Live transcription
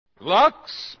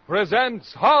Lux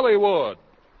presents Hollywood.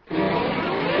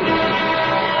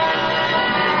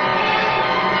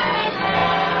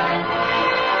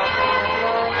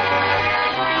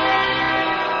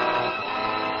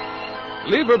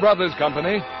 Lever Brothers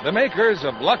Company, the makers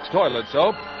of Lux Toilet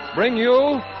Soap, bring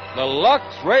you the Lux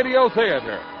Radio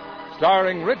Theater,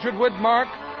 starring Richard Widmark,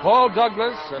 Paul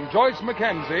Douglas, and Joyce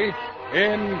Mackenzie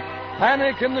in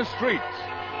Panic in the Streets.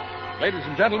 Ladies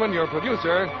and gentlemen, your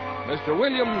producer, Mr.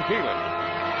 William Keelan.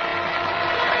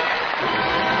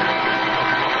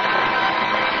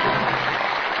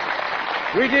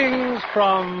 Greetings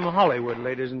from Hollywood,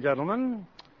 ladies and gentlemen.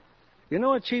 You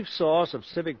know, a chief source of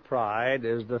civic pride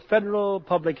is the Federal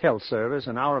Public Health Service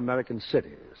in our American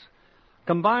cities.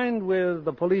 Combined with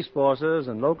the police forces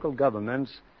and local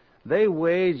governments, they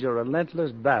wage a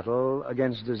relentless battle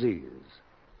against disease.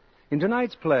 In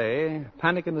tonight's play,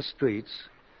 Panic in the Streets,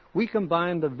 we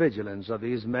combine the vigilance of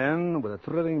these men with a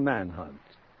thrilling manhunt.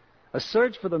 A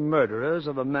search for the murderers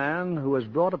of a man who has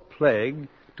brought a plague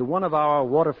to one of our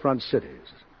waterfront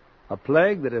cities. A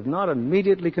plague that, if not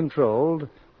immediately controlled,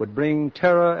 would bring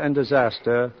terror and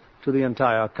disaster to the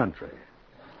entire country.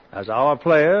 As our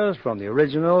players from the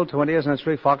original 20th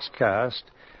Century Fox cast,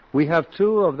 we have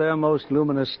two of their most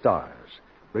luminous stars,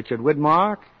 Richard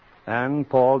Widmark and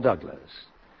Paul Douglas.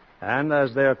 And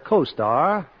as their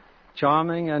co-star,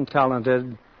 charming and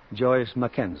talented Joyce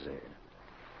Mackenzie.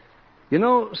 You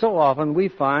know, so often we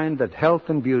find that health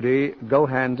and beauty go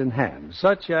hand in hand,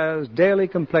 such as daily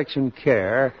complexion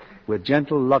care with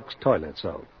gentle Lux toilet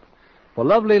soap. For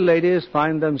lovely ladies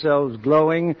find themselves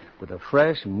glowing with a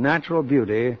fresh, natural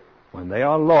beauty when they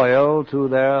are loyal to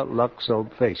their Lux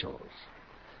soap facials.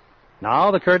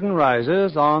 Now the curtain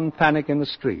rises on Panic in the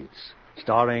Streets,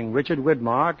 starring Richard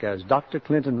Widmark as Dr.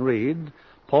 Clinton Reed,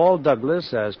 Paul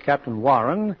Douglas as Captain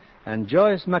Warren, and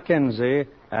Joyce Mackenzie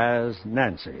as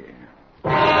Nancy.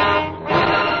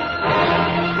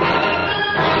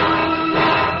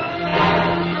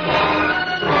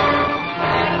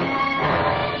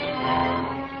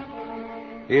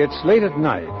 It's late at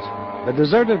night, the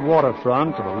deserted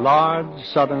waterfront of a large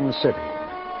southern city.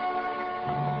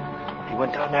 He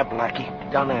went down there, Blackie.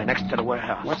 Down there, next to the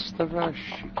warehouse. What's the rush?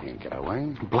 You can't get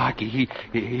away. Blackie, he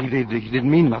didn't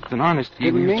mean nothing, honest. He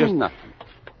Didn't was mean just... nothing.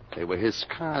 They were his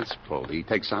cards, Paul. He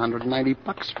takes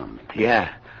 $190 from me.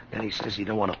 Yeah. Then he says he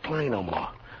don't want to play no more.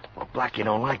 Well, Blackie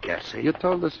don't like that, see? You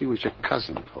told us he was your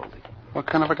cousin, Paulie. What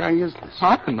kind of a guy is this?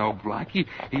 I don't know, Blackie.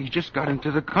 He just got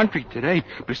into the country today.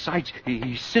 Besides,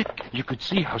 he's sick. You could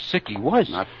see how sick he was.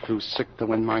 Not too sick to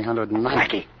win my $190.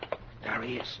 Blackie, there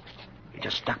he is. He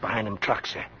just stuck behind them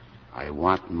trucks there. I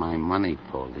want my money,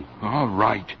 Paulie. All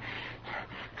right.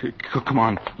 Come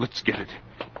on, let's get it.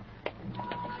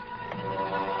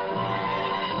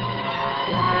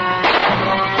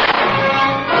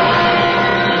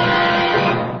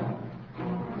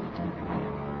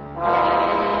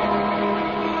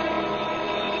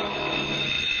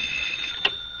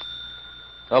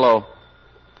 Hello.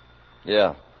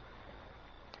 Yeah.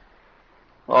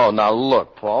 Oh, now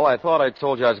look, Paul, I thought I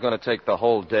told you I was going to take the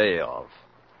whole day off.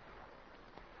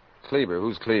 Kleber,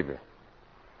 who's Kleber?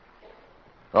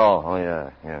 Oh,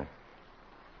 yeah.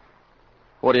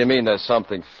 What do you mean there's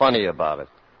something funny about it?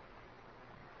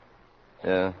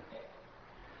 Yeah.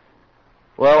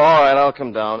 Well, all right, I'll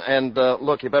come down. And,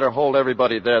 look, you better hold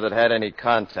everybody there that had any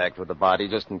contact with the body,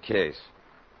 just in case.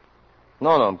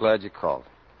 No, I'm glad you called.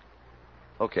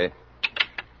 Okay.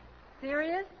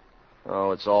 Serious?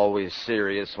 Oh, it's always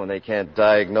serious when they can't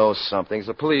diagnose something. It's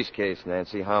a police case,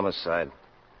 Nancy, homicide.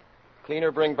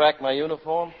 Cleaner bring back my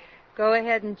uniform? Go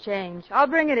ahead and change. I'll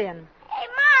bring it in. Hey,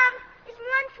 Mom, is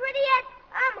lunch ready yet?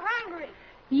 I'm hungry.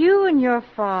 You and your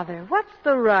father, what's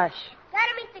the rush?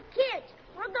 Gotta meet the kids.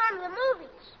 We're going to the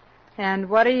movies. And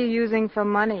what are you using for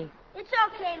money? It's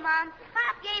okay, Mom.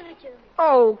 Pop gave it to me.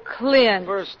 Oh, Clint.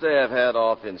 First day I've had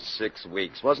off in 6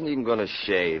 weeks. Wasn't even going to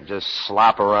shave. Just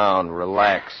slop around,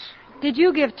 relax. Did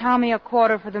you give Tommy a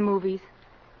quarter for the movies?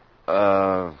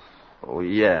 Oh,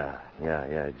 yeah,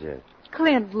 I did.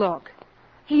 Clint, look.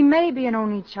 He may be an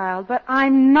only child, but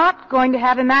I'm not going to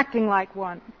have him acting like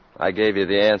one. I gave you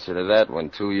the answer to that one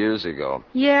 2 years ago.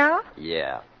 Yeah?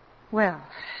 Yeah. Well,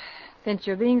 since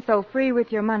you're being so free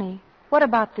with your money, what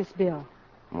about this bill?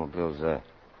 What bill's that?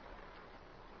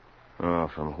 Oh,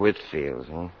 from Whitfield's,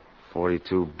 huh?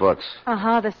 $42.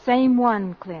 Uh-huh, the same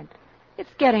one, Clint.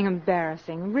 It's getting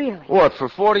embarrassing, really. What, for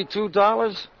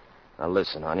 $42? Now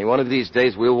listen, honey, one of these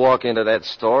days we'll walk into that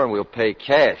store and we'll pay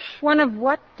cash. One of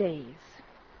what days?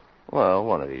 Well,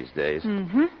 one of these days.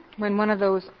 Mm-hmm. When one of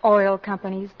those oil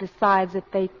companies decides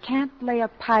that they can't lay a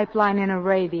pipeline in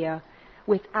Arabia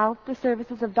without the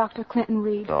services of Dr. Clinton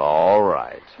Reed. All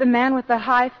right. The man with the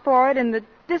high forehead and the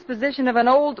disposition of an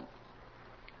old...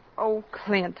 Oh,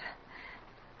 Clint.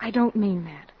 I don't mean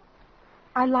that.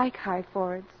 I like high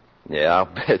foreheads. Yeah, I'll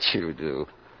bet you do.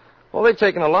 Well, they've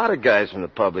taken a lot of guys from the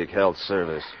public health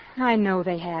service. I know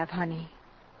they have, honey.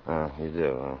 Oh, you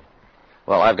do, huh?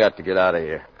 Well, I've got to get out of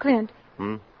here. Clint.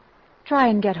 Try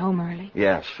and get home early.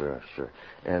 Yeah, sure.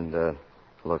 And,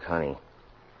 look, honey,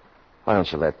 why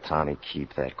don't you let Tommy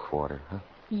keep that quarter, huh?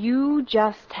 You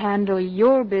just handle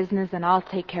your business and I'll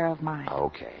take care of mine.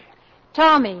 Okay.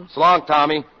 Tommy. So long,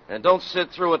 Tommy. And don't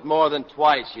sit through it more than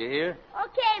twice, you hear?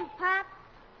 Okay, Pop.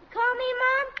 You call me,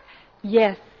 Mom?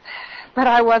 Yes, but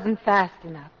I wasn't fast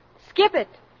enough. Skip it.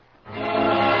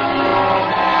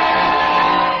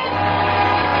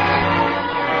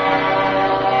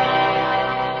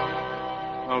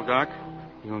 Well, Doc,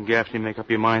 you and Gaffney make up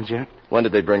your minds yet? When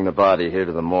did they bring the body here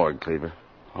to the morgue, Cleaver?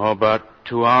 Oh, about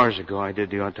 2 hours ago. I did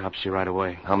the autopsy right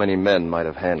away. How many men might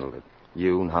have handled it?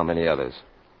 You and how many others?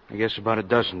 I guess about a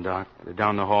dozen, Doc. They're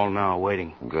down the hall now,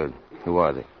 waiting. Good. Who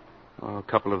are they? Oh, a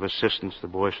couple of assistants, the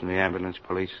boys from the ambulance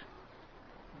police.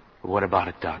 But what about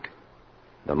it, Doc?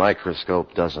 The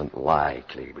microscope doesn't lie,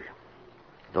 Cleaver.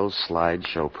 Those slides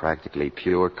show practically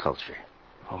pure culture.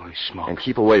 Holy smoke. And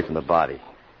keep away from the body.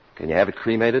 Can you have it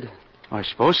cremated? I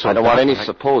suppose so. I don't Doc, want any but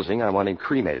supposing. I want him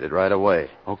cremated right away.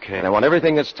 Okay. And I want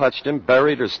everything that's touched him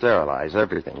buried or sterilized.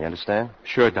 Everything. You understand?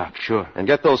 Sure, Doc, sure. And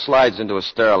get those slides into a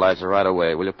sterilizer right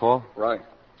away, will you, Paul? Right.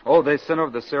 Oh, they sent over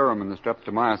the serum and the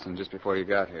streptomycin just before you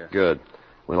got here. Good.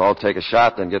 We'll all take a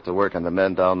shot, then get to work on the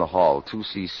men down the hall. 2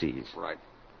 cc's. Right.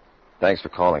 Thanks for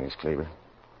calling us, Cleaver.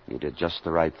 You did just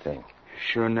the right thing.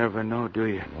 Sure never know, do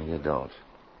you? No, you don't.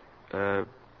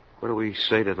 What do we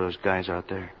say to those guys out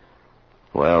there?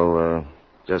 Well,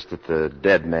 just that the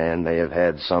dead man may have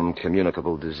had some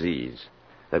communicable disease.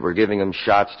 That we're giving him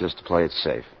shots just to play it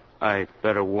safe. I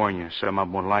better warn you, some of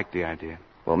them won't like the idea.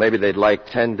 Well, maybe they'd like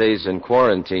 10 days in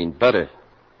quarantine better.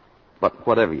 But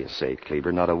whatever you say,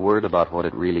 Cleaver, not a word about what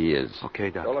it really is. Okay,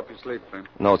 Doc. Roll up your sleep, Clint.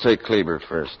 No, take Cleaver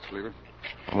first. Cleaver?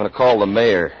 I'm going to call the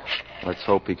mayor. Let's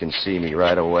hope he can see me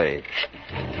right away.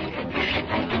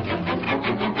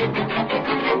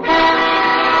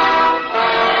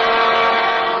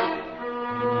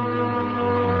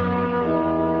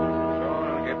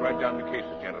 Down the cases,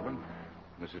 gentlemen.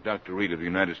 This is Dr. Reed of the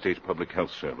United States Public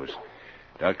Health Service.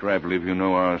 Doctor, I believe you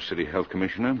know our city health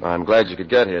commissioner. I'm glad you could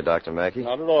get here, Dr. Mackey.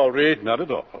 Not at all, Reed. Not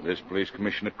at all. This police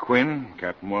commissioner Quinn,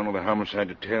 Captain Warren of the homicide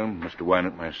detail, Mr.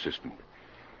 Wynant, my assistant.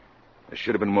 There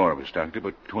should have been more of us, Doctor,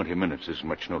 but 20 minutes isn't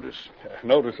much notice.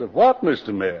 Notice of what,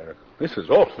 Mr. Mayor? This is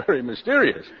all very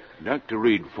mysterious. Dr.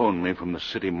 Reed phoned me from the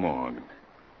city morgue.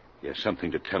 He has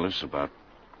something to tell us about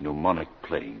pneumonic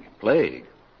plague. Plague?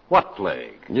 What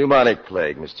plague? Pneumonic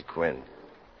plague, Mr. Quinn.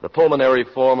 The pulmonary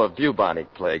form of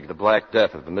bubonic plague, the Black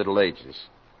Death of the Middle Ages.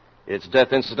 Its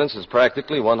death incidence is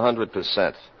practically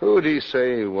 100%. Who'd he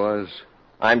say he was?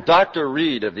 I'm Dr.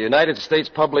 Reed of the United States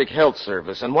Public Health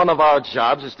Service, and one of our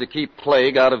jobs is to keep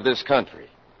plague out of this country.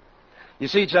 You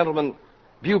see, gentlemen,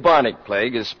 bubonic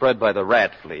plague is spread by the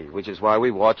rat flea, which is why we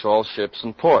watch all ships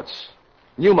and ports.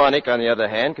 Pneumonic, on the other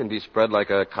hand, can be spread like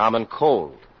a common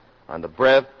cold, on the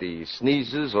breath, the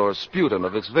sneezes, or sputum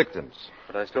of its victims.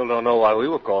 But I still don't know why we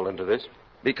were called into this.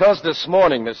 Because this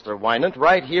morning, Mr. Wynant,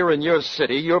 right here in your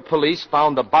city, your police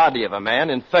found the body of a man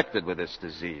infected with this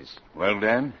disease. Well,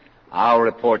 Dan? Our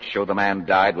reports show the man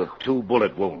died with 2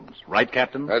 bullet wounds. Right,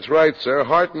 Captain? That's right, sir.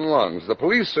 Heart and lungs. The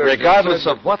police surgeon Regardless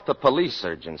of what the police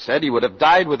surgeon said, he would have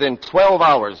died within 12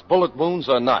 hours, bullet wounds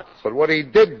or not. But what he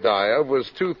did die of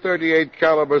was 2 .38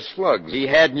 caliber slugs. He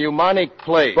had pneumonic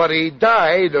plague. But he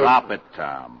died of... Drop it,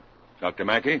 Tom. Dr.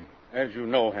 Mackey? As you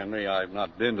know, Henry, I've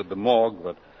not been to the morgue,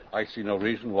 but I see no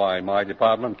reason why my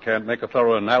department can't make a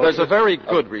thorough analysis. There's a very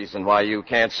good reason why you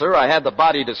can't, sir. I had the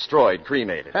body destroyed,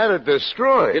 cremated. Had it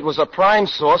destroyed? It was a prime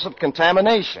source of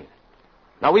contamination.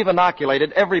 Now, we've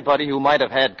inoculated everybody who might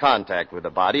have had contact with the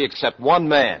body except one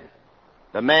man.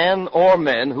 The man or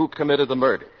men who committed the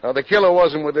murder. Now, the killer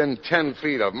wasn't within 10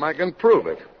 feet of him. I can prove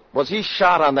it. Was he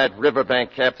shot on that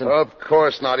riverbank, Captain? Of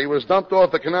course not. He was dumped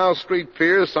off the Canal Street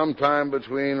Pier sometime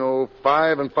between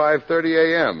 5 and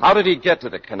 5:30 a.m. How did he get to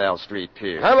the Canal Street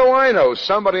Pier? How do I know?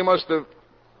 Somebody must have...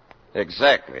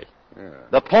 Exactly. Yeah.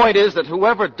 The point is that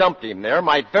whoever dumped him there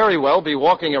might very well be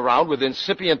walking around with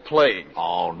incipient plague.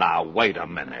 Oh, now, wait a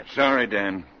minute. Sorry,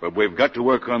 Dan, but we've got to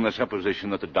work on the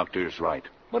supposition that the doctor is right.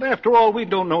 But after all, we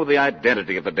don't know the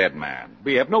identity of the dead man.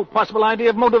 We have no possible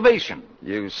idea of motivation.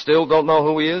 You still don't know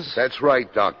who he is? That's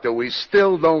right, Doctor. We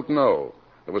still don't know.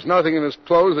 There was nothing in his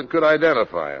clothes that could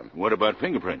identify him. What about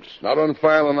fingerprints? Not on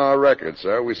file in our records,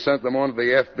 sir. We sent them on to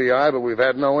the FBI, but we've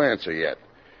had no answer yet.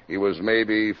 He was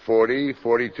maybe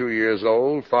 42 years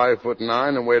old,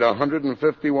 5'9", and weighed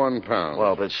 151 pounds.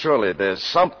 Well, but surely there's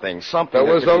something. There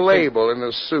was a label in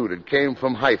his suit. It came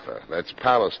from Haifa. That's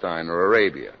Palestine or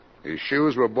Arabia. His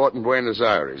shoes were bought in Buenos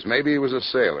Aires. Maybe he was a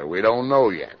sailor. We don't know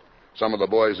yet. Some of the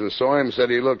boys who saw him said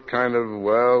he looked kind of,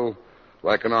 well,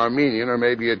 like an Armenian or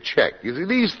maybe a Czech. You see,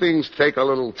 these things take a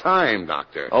little time,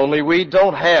 Doctor. Only we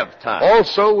don't have time.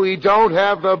 Also, we don't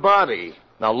have the body.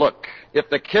 Now, look, if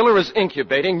the killer is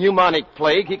incubating pneumonic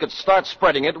plague, he could start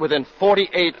spreading it within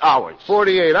 48 hours.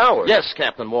 48 hours? Yes,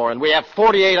 Captain Warren. We have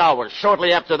 48 hours.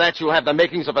 Shortly after that, you'll have the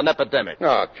makings of an epidemic.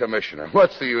 Oh, Commissioner,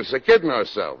 what's the use of kidding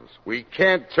ourselves? We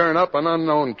can't turn up an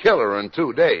unknown killer in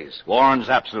 2 days. Warren's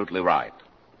absolutely right.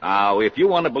 Now, if you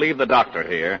want to believe the doctor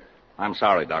here, I'm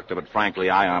sorry, Doctor, but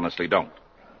frankly, I honestly don't.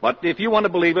 But if you want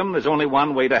to believe him, there's only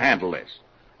one way to handle this.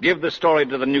 Give the story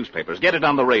to the newspapers. Get it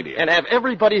on the radio. And have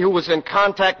everybody who was in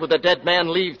contact with the dead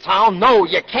man leave town? No,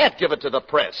 you can't give it to the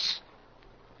press.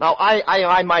 Now,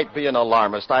 I might be an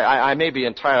alarmist. I may be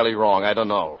entirely wrong. I don't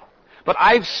know. But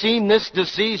I've seen this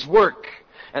disease work.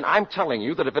 And I'm telling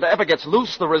you that if it ever gets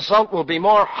loose, the result will be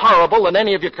more horrible than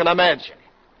any of you can imagine.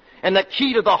 And the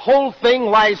key to the whole thing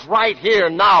lies right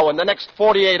here now in the next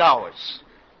 48 hours.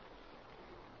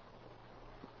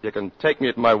 You can take me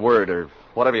at my word or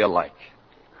whatever you like.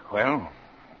 Well,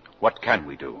 what can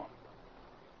we do?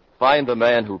 Find the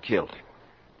man who killed him.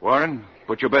 Warren,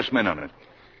 put your best men on it.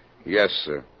 Yes,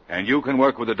 sir. And you can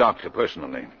work with the doctor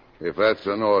personally. If that's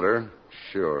an order,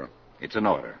 sure. It's an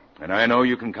order. And I know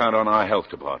you can count on our health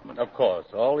department. Of course.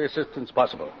 All the assistance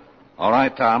possible. All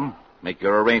right, Tom. Make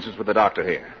your arrangements with the doctor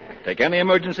here. Take any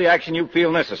emergency action you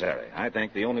feel necessary. I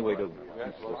think the only way to...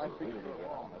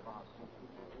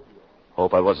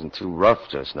 Hope I wasn't too rough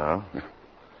just now.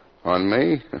 On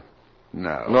me?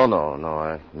 No. No.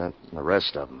 I meant the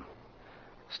rest of them.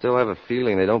 Still have a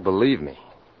feeling they don't believe me.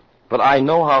 But I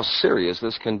know how serious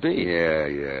this can be.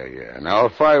 Yeah. Now,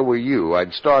 if I were you,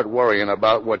 I'd start worrying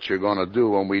about what you're going to do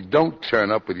when we don't turn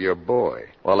up with your boy.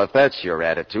 Well, if that's your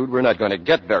attitude, we're not going to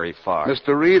get very far.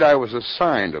 Mr. Reed, I was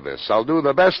assigned to this. I'll do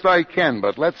the best I can,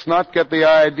 but let's not get the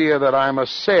idea that I'm a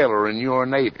sailor in your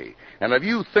Navy. And if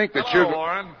you think that Hello,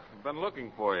 Warren. Been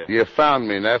looking for you. You found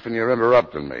me, Neff, and you're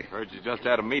interrupting me. Heard you just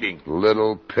had a meeting.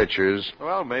 Little pitchers.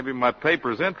 Well, maybe my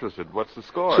paper's interested. What's the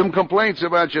score? Some complaints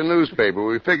about your newspaper.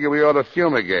 We figure we ought to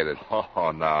fumigate it.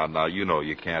 Oh, now, you know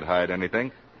you can't hide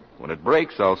anything. When it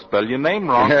breaks, I'll spell your name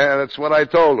wrong. Yeah, that's what I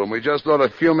told them. We just ought to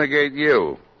fumigate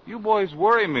you. You boys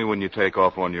worry me when you take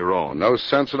off on your own. No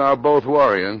sense in our both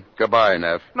worrying. Goodbye,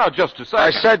 Neff. Now, just a second. I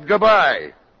said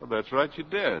goodbye. Well, that's right, you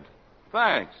did.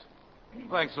 Thanks.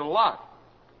 Thanks a lot.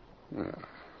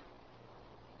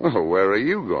 Oh, where are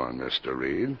you going, Mr.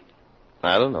 Reed?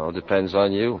 I don't know. Depends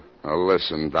on you. Now,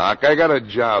 listen, Doc, I got a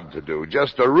job to do.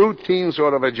 Just a routine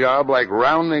sort of a job like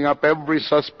rounding up every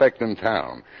suspect in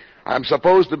town. I'm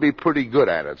supposed to be pretty good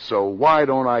at it, so why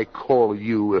don't I call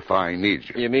you if I need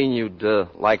you? You mean you'd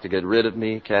like to get rid of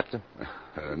me, Captain?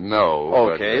 No.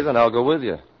 Okay, then I'll go with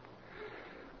you.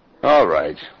 All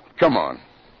right. Come on.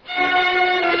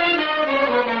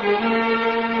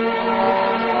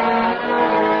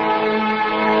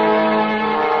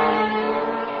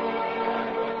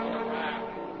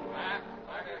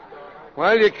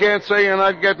 Well, you can't say you're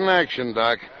not getting action,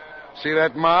 Doc. See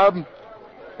that mob?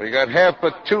 We got half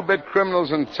the two-bit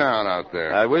criminals in town out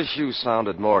there. I wish you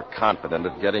sounded more confident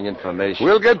of getting information.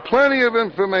 We'll get plenty of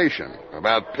information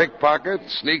about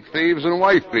pickpockets, sneak thieves, and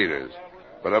wife-beaters.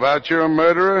 But about your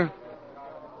murderer,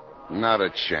 not a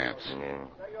chance.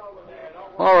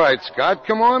 All right, Scott,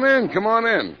 come on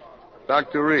in.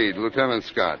 Dr. Reed, Lieutenant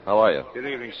Scott. How are you? Good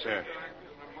evening, sir.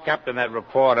 Captain, that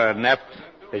reporter, Neff,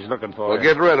 is looking for Well,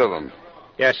 get rid of him.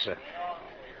 Yes, sir.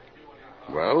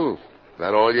 Well,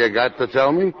 that all you got to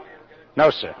tell me? No,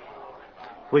 sir.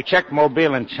 We checked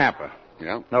Mobile and Champa.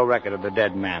 Yeah? No record of the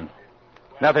dead man.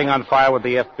 Nothing on file with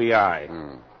the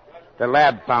FBI. The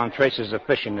lab found traces of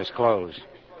fish in his clothes.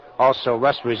 Also,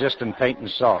 rust-resistant paint and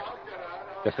salt.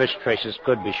 The fish traces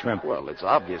could be shrimp. Well, it's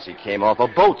obvious he came off a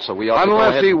boat, so we ought to go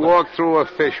Unless ahead he and... walked through a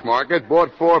fish market,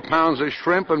 bought 4 pounds of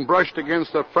shrimp, and brushed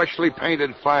against a freshly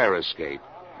painted fire escape.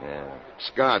 Yeah.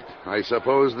 Scott, I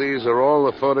suppose these are all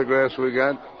the photographs we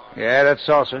got? Yeah, that's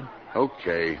all, sir.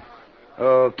 Okay.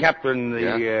 Oh, Captain,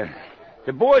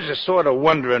 the boys are sort of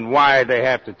wondering why they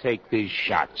have to take these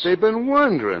shots. They've been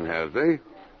wondering, have they?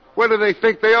 Where do they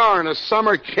think they are, in a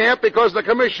summer camp? Because the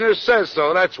commissioner says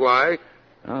so, that's why.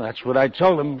 Oh, that's what I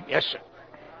told them. Yes, sir.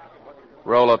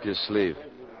 Roll up your sleeve.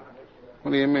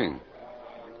 What do you mean?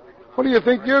 What do you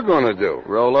think you're going to do?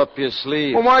 Roll up your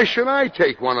sleeve. Well, why should I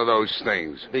take one of those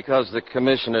things? Because the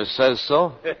commissioner says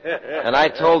so. And I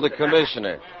told the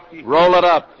commissioner, roll it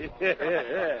up.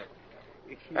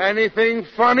 Anything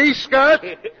funny, Scott?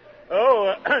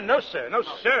 Oh, no, sir. No,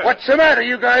 sir. What's the matter?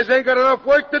 You guys ain't got enough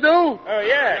work to do? Oh,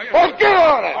 yeah. Well, get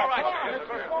on it! All right.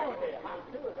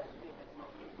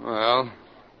 Well,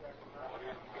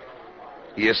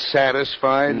 you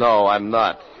satisfied? No, I'm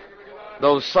not.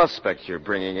 Those suspects you're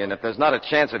bringing in, if there's not a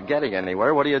chance of getting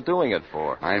anywhere, what are you doing it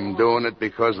for? I'm doing it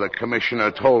because the commissioner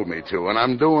told me to, and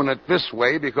I'm doing it this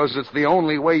way because it's the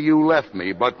only way you left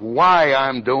me. But why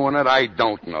I'm doing it, I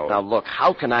don't know. Now, look,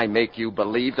 how can I make you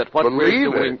believe that what we're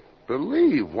doing...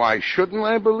 Believe? Why shouldn't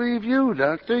I believe you,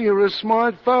 Doctor? You're a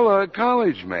smart fellow, a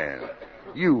college man.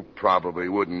 You probably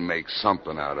wouldn't make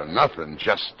something out of nothing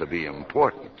just to be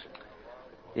important.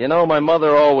 You know, my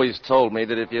mother always told me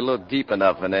that if you look deep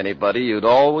enough in anybody, you'd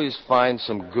always find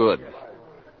some good.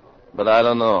 But I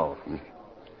don't know.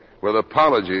 With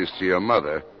apologies to your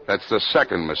mother, that's the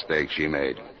second mistake she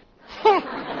made.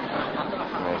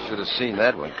 I should have seen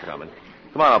that one coming.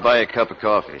 Come on, I'll buy you a cup of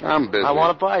coffee. I'm busy. I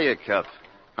want to buy you a cup.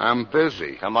 I'm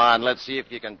busy. Come on, let's see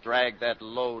if you can drag that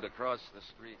load across the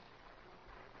street.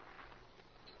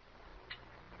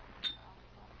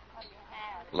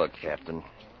 Look, Captain,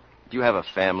 do you have a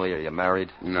family? Are you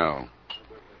married? No.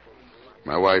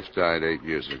 My wife died 8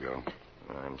 years ago.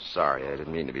 I'm sorry. I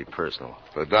didn't mean to be personal.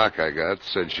 The doc I got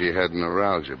said she had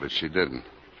neuralgia, but she didn't.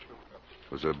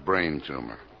 It was a brain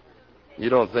tumor. You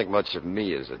don't think much of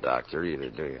me as a doctor either,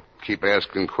 do you? Keep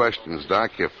asking questions,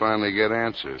 Doc. You finally get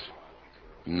answers.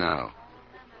 No.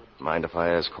 Mind if I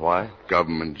ask why?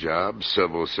 Government job,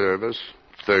 civil service,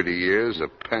 30 years, a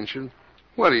pension.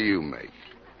 What do you make?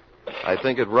 I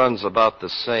think it runs about the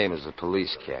same as a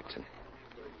police captain.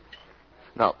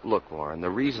 Now, look, Warren,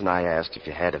 the reason I asked if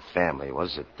you had a family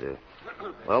was that,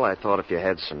 well, I thought if you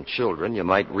had some children, you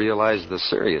might realize the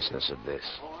seriousness of this.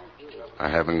 I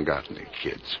haven't got any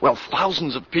kids. Well,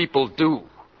 thousands of people do.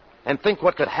 And think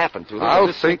what could happen to them.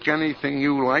 I'll think anything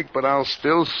you like, but I'll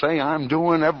still say I'm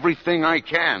doing everything I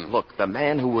can. Look, the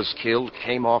man who was killed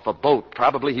came off a boat.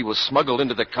 Probably he was smuggled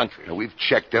into the country. Now, we've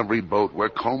checked every boat. We're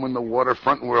combing the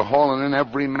waterfront, and we're hauling in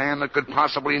every man that could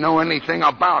possibly know anything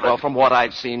about it. Well, from what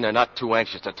I've seen, they're not too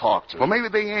anxious to talk to. Well, maybe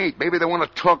they ain't. Maybe they want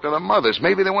to talk to the mothers.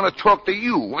 Maybe they want to talk to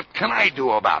you. What can I do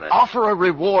about it? Offer a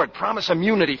reward. Promise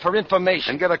immunity for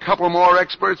information. And get a couple more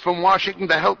experts from Washington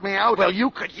to help me out? Well, you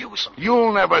could use them.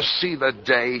 You'll never see the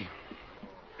day.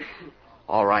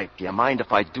 All right. Do you mind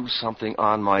if I do something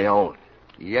on my own?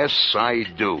 Yes, I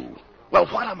do. Well,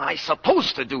 what am I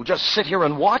supposed to do? Just sit here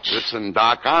and watch? Listen,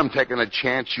 Doc, I'm taking a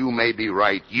chance. You may be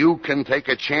right. You can take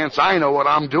a chance. I know what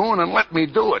I'm doing, and let me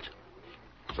do it.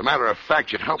 As a matter of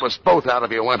fact, you'd help us both out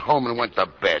if you went home and went to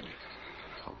bed.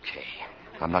 Okay.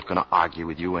 I'm not going to argue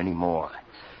with you anymore.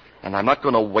 And I'm not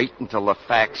going to wait until the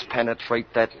facts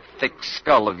penetrate that thick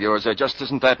skull of yours. There just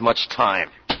isn't that much time.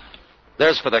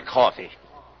 There's for the coffee.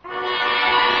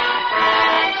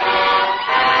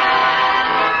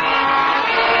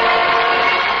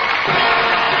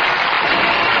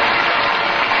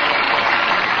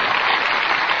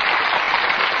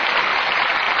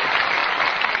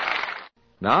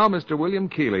 Now, Mr. William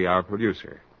Keeley, our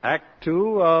producer. Act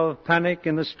 2 of Panic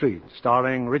in the Street,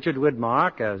 starring Richard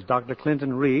Widmark as Dr.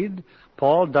 Clinton Reed,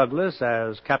 Paul Douglas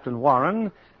as Captain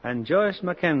Warren, and Joyce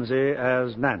Mackenzie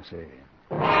as Nancy.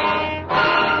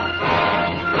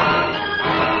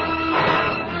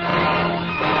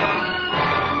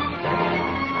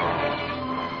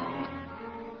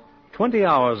 20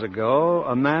 hours ago,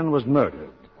 a man was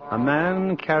murdered. A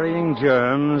man carrying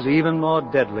germs even more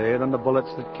deadly than the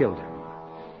bullets that killed him.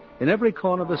 In every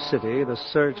corner of the city, the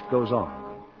search goes on.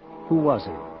 Who was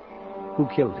he? Who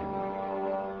killed him?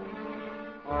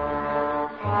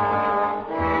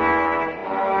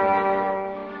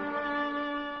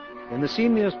 In the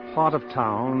seamiest part of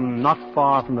town, not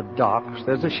far from the docks,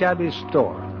 there's a shabby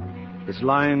store. It's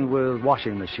lined with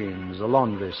washing machines, a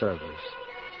laundry service.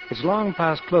 It's long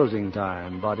past closing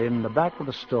time, but in the back of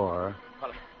the store...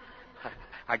 Well,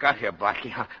 I got here,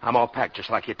 Blackie. I'm all packed just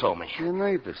like you told me. You're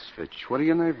nervous, Fitch. What are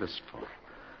you nervous for?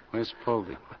 Where's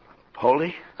Poldy?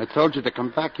 Poldy? I told you to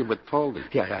come back here with Poldy.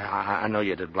 Yeah, I know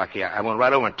you did, Blackie. I went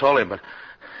right over and told him, but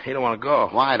he don't want to go.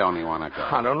 Why don't he want to go?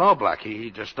 I don't know, Blackie.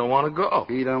 He just don't want to go.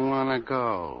 He don't want to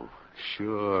go.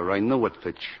 Sure, I knew it,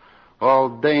 Fitch. All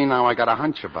day now I got a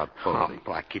hunch about Poldy. Oh,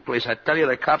 Blackie, please, I tell you,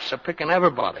 the cops are picking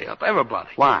everybody up, everybody.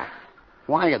 Why?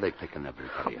 Why are they picking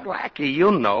everybody up? Blackie,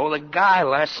 you know, the guy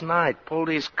last night,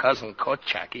 Poldy's cousin,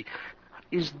 Kochak,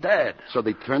 he's dead. So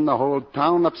they turned the whole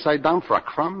town upside down for a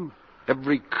crumb?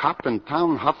 Every cop in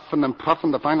town huffing and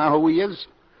puffing to find out who he is.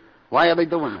 Why are they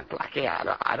doing it? Blackie,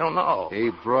 I don't know.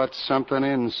 He brought something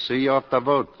in, see, off the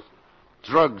boat.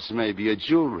 Drugs, maybe, or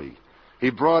jewelry. He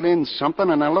brought in something,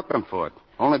 and they're looking for it.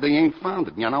 Only they ain't found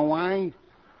it. You know why?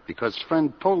 Because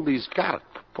friend Poldy's got it.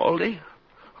 Poldy?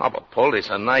 Oh, but Poldy's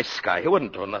a nice guy. He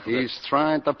wouldn't do nothing. He's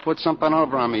trying to put something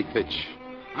over on me, Fitch.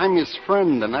 I'm his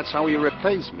friend, and that's how he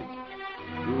repays me.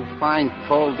 You find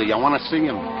Poldy. I want to see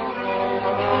him.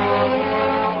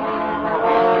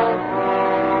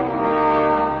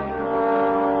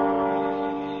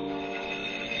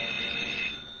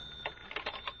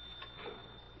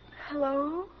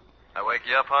 Hello? I wake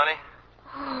you up, honey?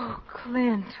 Oh,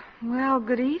 Clint. Well,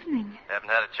 good evening. Haven't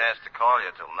had a chance to call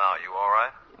you till now. You all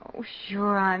right? Oh,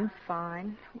 sure, I'm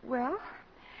fine. Well,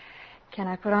 can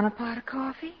I put on a pot of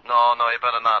coffee? No, you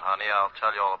better not, honey. I'll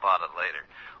tell you all about it later.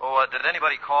 Oh, did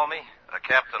anybody call me?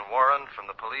 Captain Warren from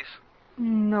the police?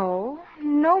 No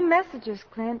messages,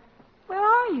 Clint. Where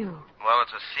are you? Well,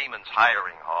 it's a seaman's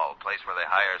hiring hall, a place where they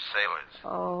hire sailors.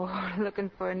 Oh, looking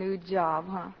for a new job,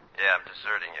 huh? Yeah, I'm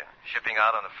deserting you. Shipping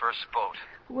out on the first boat.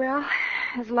 Well,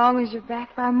 as long as you're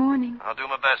back by morning. I'll do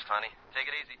my best, honey. Take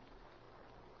it easy.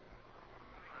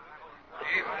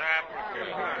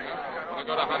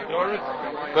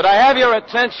 Could I have your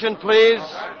attention, please?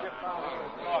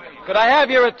 Could I have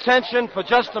your attention for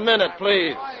just a minute,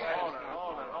 please?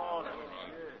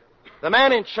 The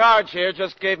man in charge here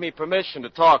just gave me permission to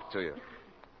talk to you.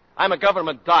 I'm a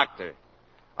government doctor.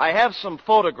 I have some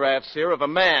photographs here of a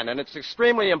man, and it's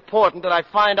extremely important that I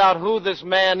find out who this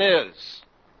man is.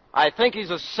 I think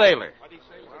he's a sailor.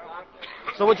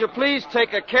 So would you please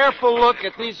take a careful look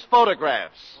at these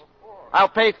photographs? I'll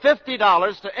pay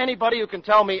 $50 to anybody who can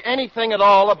tell me anything at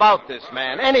all about this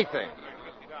man. Anything.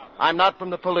 I'm not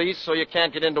from the police, so you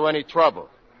can't get into any trouble.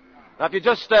 Now, if you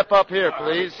just step up here,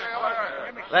 please.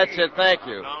 That's it, thank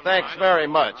you. Thanks very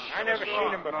much. I never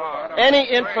seen him before. Any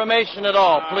information at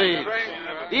all, please.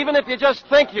 Even if you just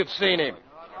think you've seen him.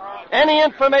 Any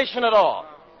information at all.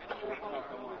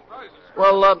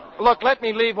 Well, look, let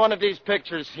me leave one of these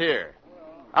pictures here.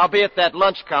 I'll be at that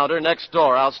lunch counter next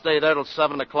door. I'll stay there till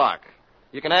 7 o'clock.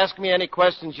 You can ask me any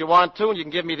questions you want to, and you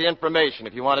can give me the information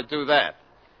if you want to do that.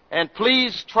 And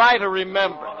please try to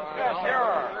remember.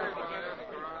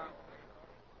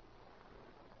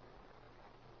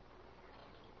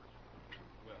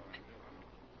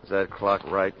 Is that clock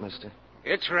right, mister?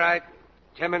 It's right.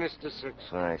 10 minutes to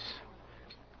 6. Nice.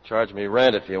 Charge me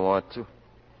rent if you want to.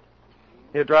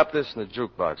 Here, drop this in the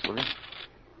jukebox, will you?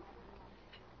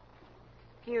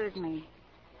 Excuse me.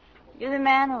 You the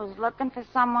man who was looking for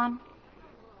someone?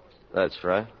 That's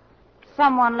right.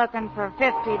 Someone looking for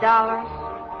 $50.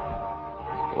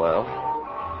 Well?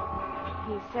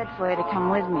 He said for you to come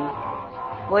with me.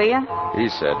 Will you? He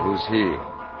said, who's he?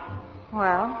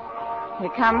 Well, you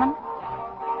coming?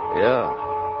 Yeah.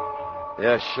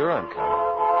 Yeah, sure I'm coming.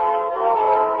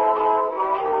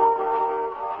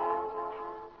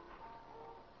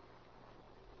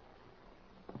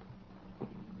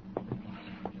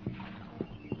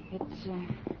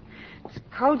 It's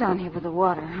cold down here with the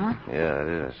water, huh? Yeah,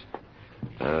 it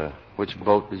is. Which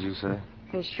boat did you say?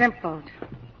 The shrimp boat.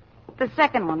 The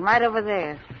second one, right over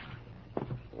there.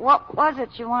 What was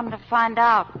it you wanted to find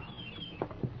out?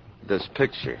 This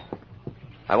picture.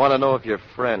 I want to know if your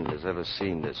friend has ever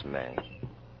seen this man.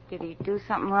 Did he do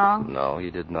something wrong? No,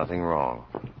 he did nothing wrong.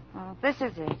 Well, this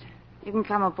is it. You can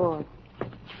come aboard.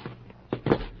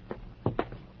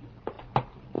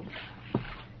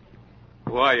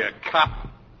 Who are you, cop?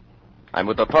 I'm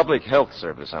with the Public Health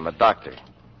Service. I'm a doctor.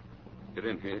 Get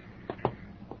in here.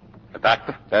 A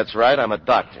doctor? That's right, I'm a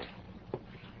doctor.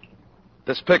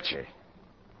 This picture.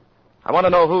 I want to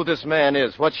know who this man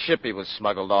is, what ship he was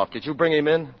smuggled off. Did you bring him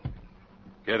in?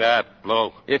 Get out,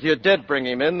 blow. If you did bring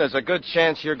him in, there's a good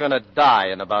chance you're going to die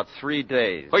in about 3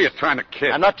 days. Who are you trying to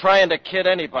kid? I'm not trying to kid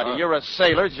anybody. You're a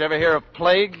sailor. Did you ever hear of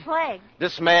plague? Plague?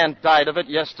 This man died of it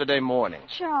yesterday morning.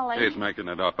 Charlie. He's making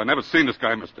it up. I never seen this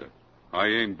guy, mister. I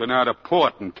ain't been out of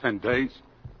port in 10 days.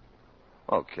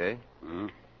 Okay.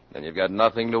 Then you've got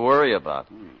nothing to worry about.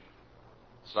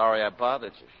 Sorry I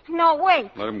bothered you. No,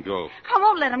 wait. Let him go. I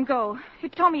won't let him go. You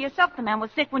told me yourself the man was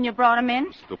sick when you brought him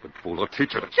in. Stupid fool. I'll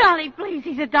teach you to... Charlie, please.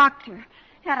 He's a doctor.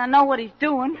 He ought to know what he's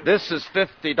doing. This is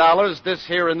 $50. This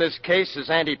here in this case is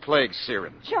anti-plague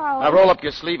serum. Charlie. Now roll up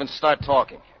your sleeve and start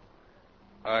talking.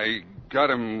 I got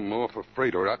him off a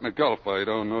freighter out in the Gulf. I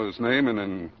don't know his name,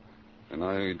 and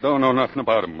I don't know nothing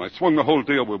about him. I swung the whole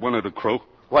deal with one of the crew.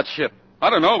 What ship? I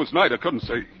don't know. It was night. I couldn't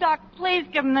see. Doc, please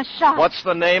give him the shot. What's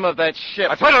the name of that ship?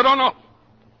 I said I don't know.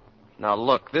 Now,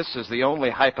 look, this is the only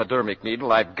hypodermic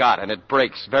needle I've got, and it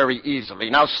breaks very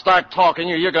easily. Now, start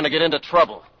talking or you're going to get into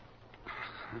trouble.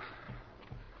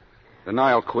 The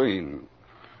Nile Queen.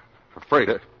 Afraid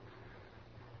of...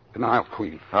 The Nile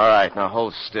Queen. All right, now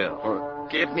hold still.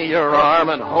 Give me your arm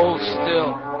and hold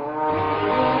still.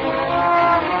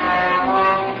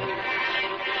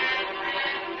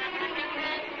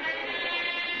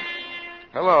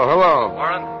 Hello.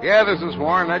 Warren? Yeah, this is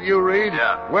Warren. That you, Reed?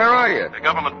 Yeah. Where are you? The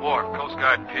government wharf, Coast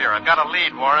Guard Pier. I've got a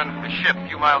lead, Warren. A ship a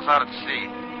few miles out at sea.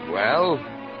 Well?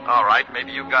 All right,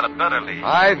 maybe you've got a better lead.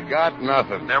 I've got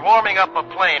nothing. They're warming up a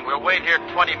plane. We'll wait here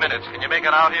 20 minutes. Can you make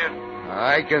it out here?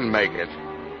 I can make it.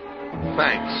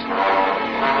 Thanks.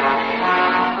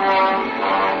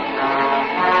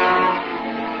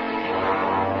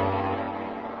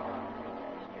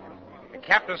 The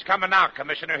captain's coming out,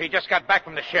 Commissioner. He just got back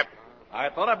from the ship. I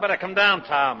thought I'd better come down,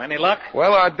 Tom. Any luck?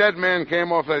 Well, our dead man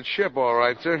came off that ship, all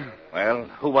right, sir. Well,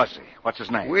 who was he? What's his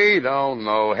name? We don't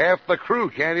know. Half the crew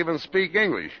can't even speak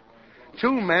English.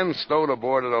 2 men stowed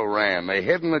aboard at Oran. They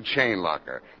hid in the chain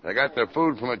locker. They got their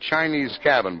food from a Chinese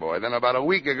cabin boy. Then about a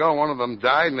week ago, one of them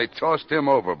died, and they tossed him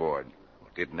overboard.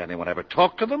 Didn't anyone ever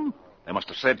talk to them? They must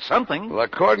have said something. Well,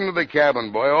 according to the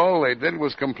cabin boy, all they did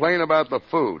was complain about the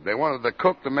food. They wanted the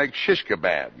cook to make shish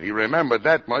kebab. He remembered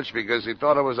that much because he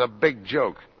thought it was a big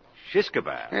joke. Shish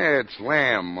kebab? Yeah, it's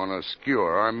lamb on a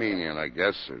skewer. Armenian, I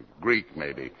guess, or Greek,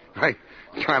 maybe. I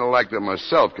kind of liked it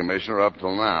myself, Commissioner, up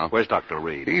till now. Where's Dr.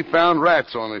 Reed? He found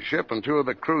rats on the ship and 2 of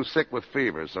the crew sick with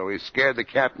fever, so he scared the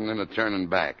captain into turning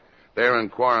back. They're in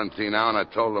quarantine now, and I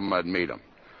told them I'd meet them.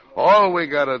 All we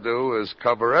gotta do is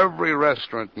cover every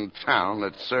restaurant in town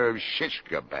that serves shish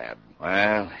kebab.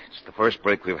 Well, it's the first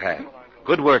break we've had.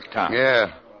 Good work, Tom.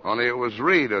 Yeah, only it was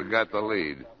Reed who got the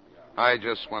lead. I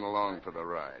just went along for the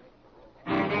ride.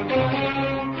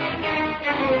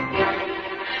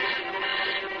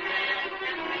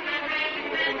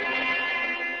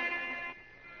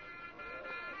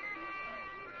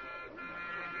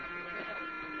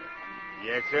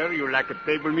 Yes, sir. You like a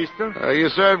table, mister? You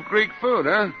serve Greek food,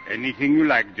 huh? Anything you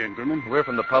like, gentlemen. We're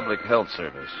from the Public Health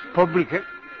Service. Public health?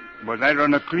 But I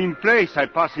run a clean place. I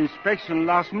passed inspection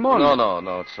last month.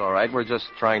 No, it's all right. We're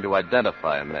just trying to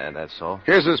identify a man, that's all.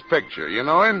 Here's his picture. You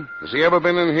know him? Has he ever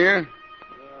been in here?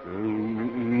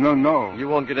 No. You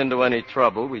won't get into any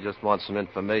trouble. We just want some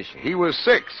information. He was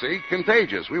sick, see?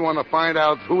 Contagious. We want to find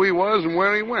out who he was and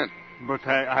where he went. But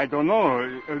I don't know.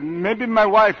 Maybe my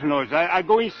wife knows. I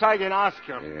go inside and ask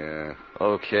her. Yeah.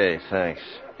 Okay, thanks.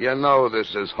 You know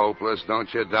this is hopeless,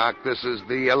 don't you, Doc? This is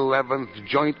the 11th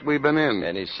joint we've been in.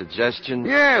 Any suggestions?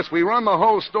 Yes, we run the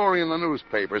whole story in the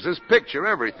newspapers. His picture,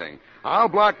 everything. I'll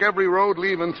block every road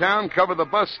leaving town, cover the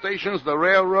bus stations, the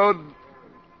railroad.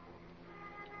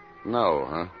 No,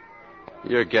 huh?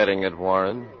 You're getting it,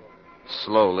 Warren.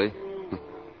 Slowly.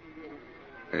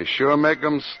 They sure make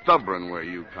 'em stubborn where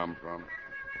you come from.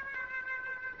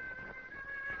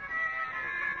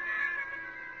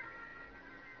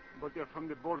 But they're from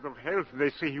the Board of Health. They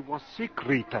say he was sick,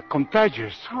 Rita.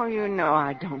 Contagious. Oh, you know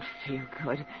I don't feel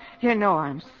good. You know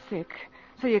I'm sick.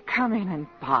 So you come in and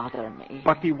bother me.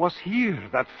 But he was here.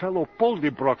 That fellow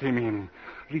Poldy brought him in.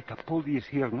 Rita, Poldy is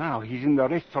here now. He's in the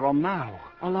restaurant now.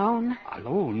 Alone?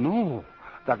 Alone? No.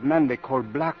 That man they call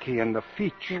Blackie and the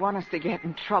Fitch. You want us to get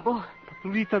in trouble? But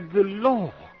Rita, the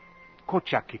law.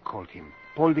 Kochak, he called him.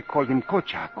 Poldy called him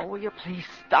Kochak. Oh, will you please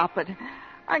stop it?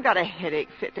 I got a headache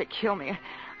fit to kill me.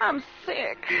 I'm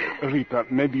sick. Rita,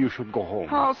 maybe you should go home.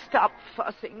 Oh, stop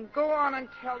fussing. Go on and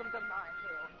tell them to mind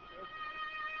their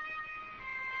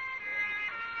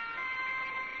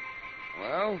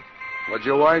own. Well, what'd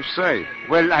your wife say?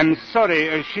 Well, I'm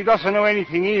sorry. She doesn't know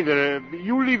anything either.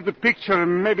 You leave the picture.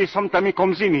 Maybe sometime he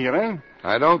comes in here, eh?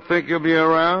 I don't think he'll be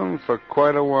around for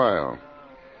quite a while.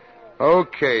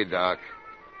 Okay, Doc.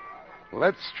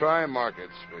 Let's try Market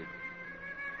Street.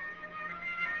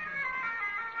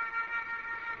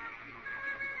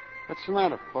 What's the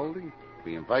matter, Poldy?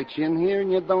 We invite you in here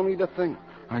and you don't eat a thing.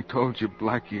 I told you,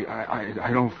 Blackie,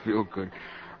 I don't feel good.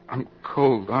 I'm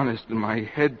cold, honest, in my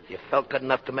head. You felt good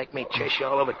enough to make me chase you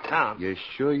all over town. You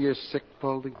sure you're sick,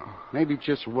 Poldy? Maybe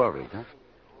just worried, huh?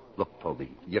 Look,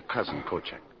 Poldy, your cousin,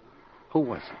 Kochak. Who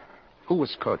was he? Who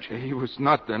was Kochak? He was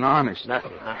nothing, honest.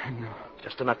 Nothing, huh?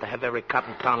 Just enough to have every cop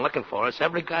in town looking for us.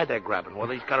 Every guy they're grabbing,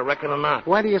 whether he's got a record or not.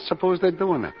 Why do you suppose they're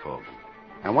doing that, Poldy?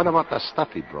 And what about the stuff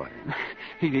he brought in?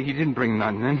 He didn't bring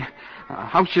none in.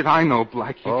 How should I know,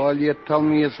 Blackie? All you tell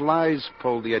me is lies,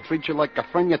 Poldy. I treat you like a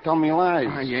friend, you tell me lies.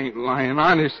 I ain't lying,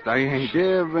 honest, I ain't.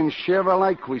 Share and share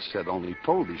alike, we said. Only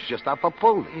Poldy's just up a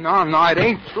Poldy. No, it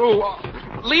ain't true.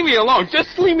 Leave me alone.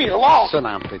 Just leave me alone. Sit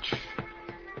down, bitch.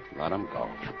 Let him go.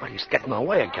 But he's getting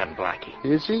away again, Blackie.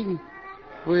 Is he?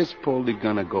 Where's Poldy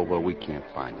gonna go where we can't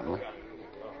find him? Huh?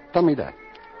 Tell me that.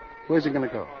 Where's he gonna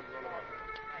go?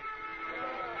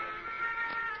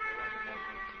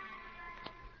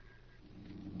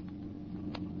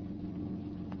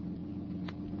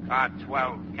 Car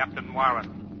 12, Captain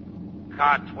Warren.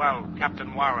 Car 12,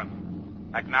 Captain Warren.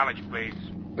 Acknowledge, please.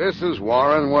 This is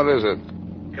Warren. What is it?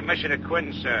 Commissioner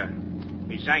Quinn, sir.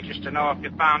 He's anxious to know if you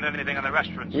found anything in the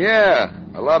restaurants. Yeah,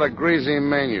 a lot of greasy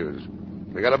menus.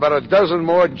 We got about a dozen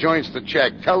more joints to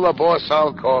check. Tell the boss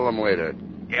I'll call him later.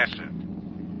 Yes, sir.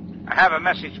 I have a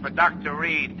message for Dr.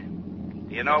 Reed.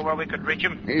 Do you know where we could reach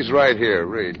him? He's right here.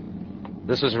 Reed.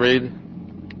 This is Reed.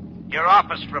 Your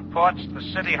office reports the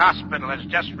city hospital has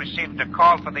just received a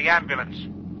call for the ambulance.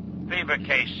 Fever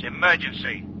case,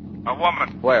 emergency. A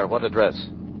woman. Where? What address?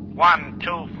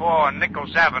 124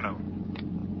 Nichols Avenue.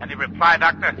 Any reply,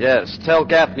 Doctor? Yes. Tell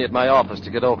Gaffney at my office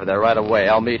to get over there right away.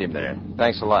 I'll meet him there.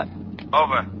 Thanks a lot.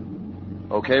 Over.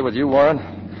 Okay with you, Warren?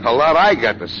 A lot I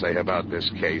got to say about this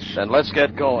case. Then let's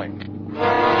get going.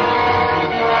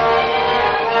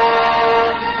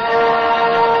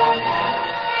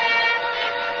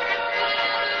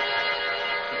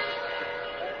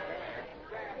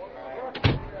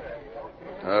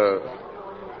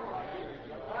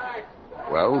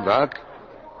 Well, Doc?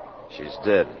 She's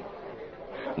dead.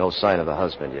 No sign of the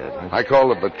husband yet. Huh? I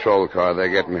called the patrol car. They're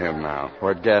getting him now.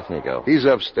 Where'd Gaffney go? He's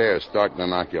upstairs starting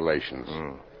inoculations.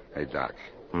 Hey, Doc.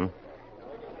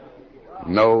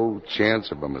 No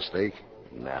chance of a mistake?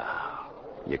 No.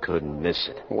 You couldn't miss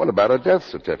it. What about a death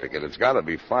certificate? It's got to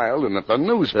be filed, and if the The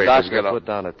newspaper's doctor got put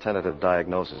down a tentative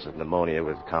diagnosis of pneumonia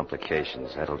with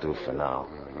complications. That'll do for now.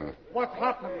 What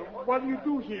happened? What do you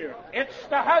do here? It's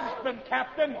the husband,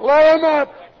 Captain. Let him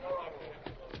up!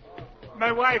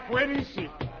 My wife, where is she?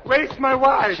 Where's my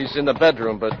wife? She's in the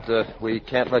bedroom, but we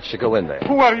can't let you go in there.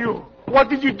 Who are you? What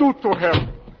did you do to her?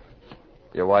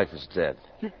 Your wife is dead.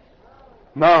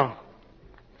 No.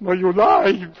 No, you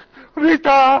lied.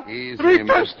 Rita! Easy, Rita!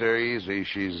 mister, easy.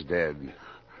 She's dead.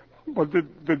 But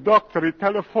the doctor, he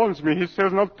telephones me. He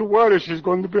says not to worry. She's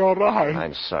going to be all right.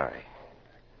 I'm sorry.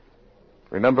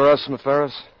 Remember us,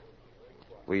 Ferris?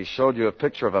 We showed you a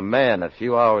picture of a man a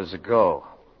few hours ago.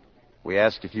 We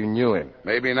asked if you knew him.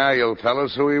 Maybe now you'll tell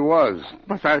us who he was.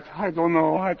 But I don't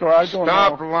know. I don't know.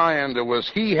 Stop lying to us.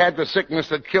 He had the sickness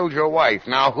that killed your wife.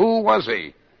 Now, who was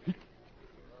he?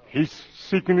 His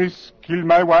sickness killed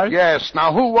my wife? Yes.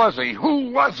 Now, who was he?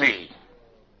 Who was he?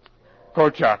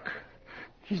 Kochak.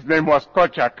 His name was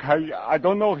Kochak. I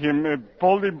don't know him.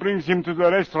 Polly brings him to the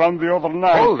restaurant the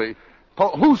overnight. Polly?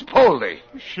 Who's Polly?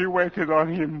 She waited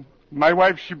on him. My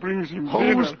wife, she brings him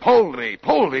Who's dinner. Polly?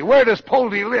 Polly? Where does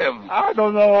Polly live? I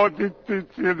don't know.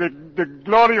 The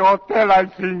Glory Hotel, I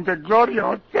think. The Glory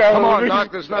Hotel. Come on,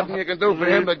 Doc. There's nothing you can do for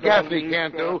him that Gaffney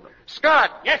can't do.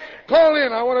 Scott! Yes? Call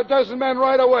in. I want a dozen men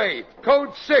right away.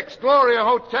 Code 6, Gloria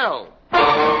Hotel.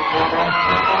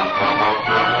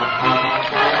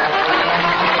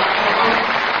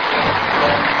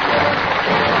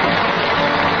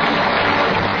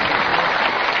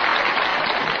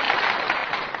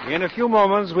 In a few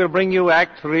moments, we'll bring you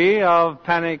Act 3 of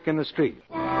Panic in the Street.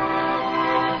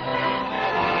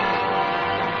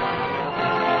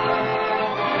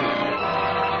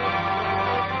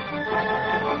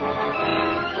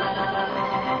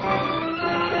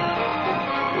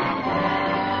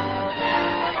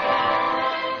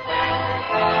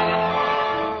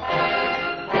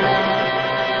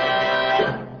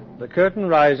 The curtain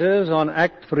rises on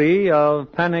Act 3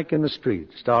 of Panic in the Street,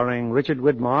 starring Richard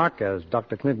Widmark as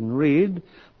Dr. Clinton Reed,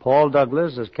 Paul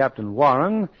Douglas as Captain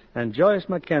Warren, and Joyce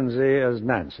Mackenzie as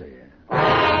Nancy.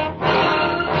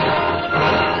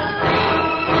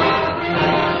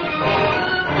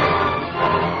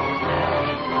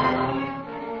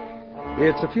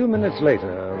 It's a few minutes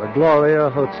later, the Gloria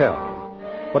Hotel.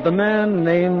 But the man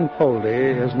named Poldy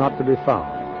is not to be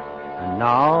found. And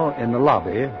now, in the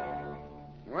lobby...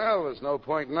 Well, there's no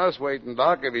point in us waiting,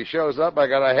 Doc. If he shows up, I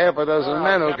got a half a dozen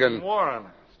men who Captain can... Warren.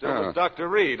 Still with Dr.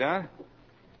 Reed, huh?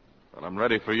 Well, I'm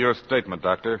ready for your statement,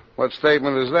 Doctor. What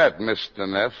statement is that, Mr.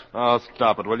 Neff? Oh,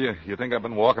 stop it, will you? You think I've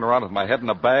been walking around with my head in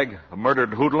a bag? A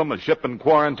murdered hoodlum, a ship in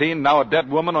quarantine, now a dead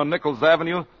woman on Nichols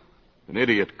Avenue? An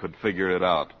idiot could figure it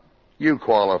out. You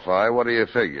qualify. What do you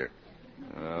figure?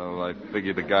 Well, I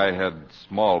figured the guy had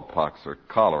smallpox or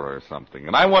cholera or something.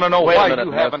 And I want to know Wait why a minute,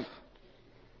 you Neff. haven't...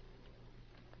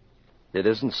 It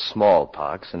isn't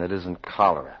smallpox, and it isn't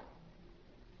cholera.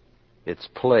 It's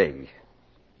plague.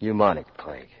 Pneumonic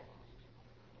plague.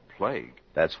 Plague?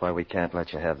 That's why we can't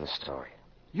let you have the story.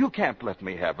 You can't let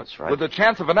me have it. That's right. With the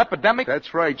chance of an epidemic?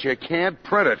 That's right. You can't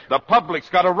print it. The public's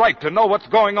got a right to know what's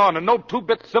going on, and no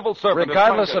two-bit civil servant...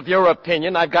 Regardless of your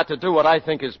opinion, I've got to do what I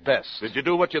think is best. Did you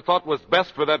do what you thought was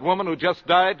best for that woman who just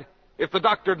died? If the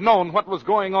doctor had known what was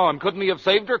going on, couldn't he have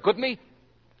saved her, couldn't he?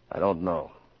 I don't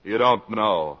know. You don't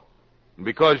know. And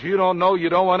because you don't know, you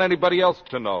don't want anybody else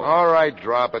to know. All right,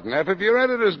 drop it, Neff. If your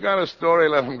editor's got a story,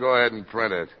 let him go ahead and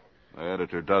print it. The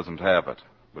editor doesn't have it.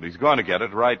 But he's going to get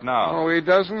it right now. Oh, he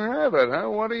doesn't have it, huh?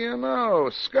 What do you know?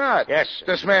 Scott. Yes, sir.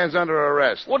 This man's under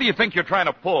arrest. What do you think you're trying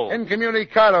to pull?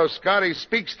 Incommunicado, Scott. He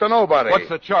speaks to nobody. What's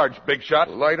the charge, big shot?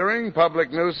 Loitering,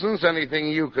 public nuisance, anything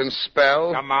you can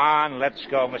spell. Come on, let's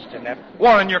go, Mr. Neff.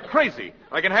 Warren, you're crazy.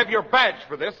 I can have your badge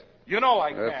for this. You know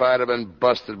I can. If I'd have been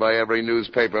busted by every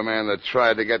newspaper man that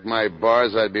tried to get my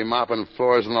bars, I'd be mopping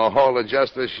floors in the Hall of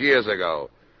Justice years ago.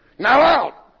 Now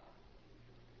out!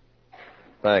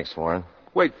 Thanks, Warren.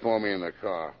 Wait for me in the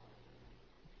car.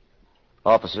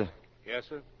 Officer, Yes,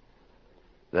 sir?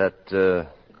 that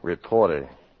reporter,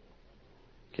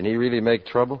 can he really make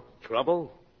trouble?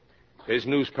 Trouble? His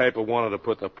newspaper wanted to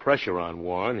put the pressure on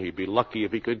Warren. He'd be lucky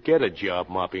if he could get a job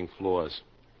mopping floors.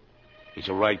 He's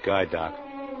a right guy, Doc.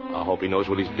 I hope he knows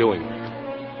what he's doing.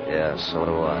 Yeah, so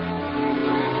do I.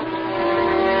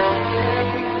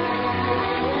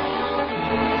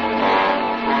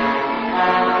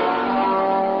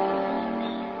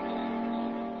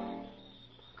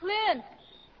 Clint,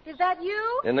 is that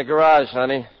you? In the garage,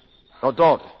 honey. Oh,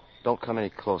 don't. Don't come any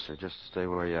closer. Just stay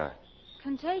where you are.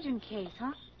 Contagion case,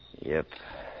 huh? Yep.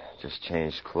 Just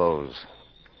changed clothes.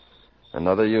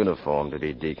 Another uniform to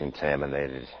be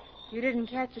decontaminated. You didn't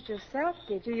catch it yourself,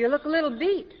 did you? You look a little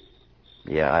beat.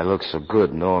 Yeah, I look so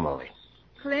good normally.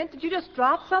 Clint, did you just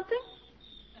drop something?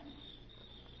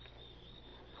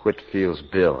 Whitfield's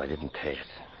bill. I didn't pay it.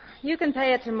 You can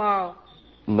pay it tomorrow.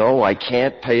 No, I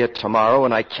can't pay it tomorrow,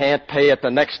 and I can't pay it the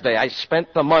next day. I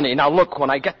spent the money. Now, look, when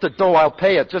I get the dough, I'll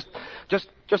pay it. Just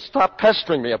stop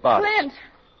pestering me about it. Clint,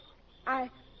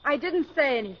 I didn't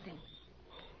say anything.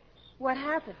 What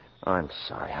happened? I'm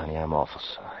sorry, honey. I'm awful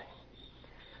sorry.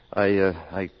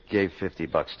 I gave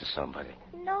 $50 to somebody.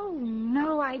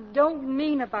 No, I don't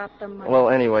mean about the money. Well,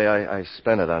 anyway, I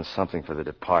spent it on something for the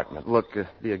department. Look,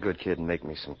 be a good kid and make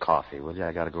me some coffee, will you?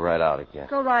 I gotta go right out again.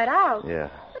 Go right out? Yeah.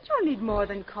 But you'll need more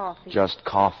than coffee. Just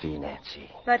coffee, Nancy.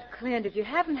 But, Clint, if you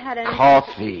haven't had any...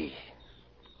 Coffee.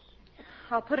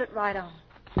 I'll put it right on.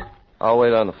 I'll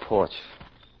wait on the porch.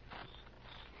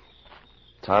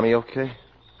 Tommy okay?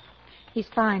 He's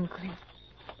fine, Clint.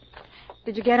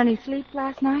 Did you get any sleep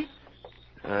last night?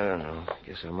 I don't know.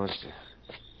 Guess I must have.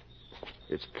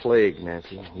 It's plague,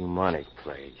 Nancy. Pneumonic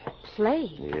plague.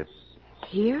 Plague? Yep.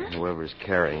 Here? Whoever's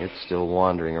carrying it's still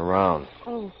wandering around.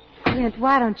 Oh, Clint,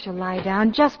 why don't you lie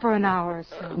down just for an hour or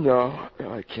so? No,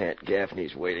 I can't.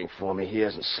 Gaffney's waiting for me. He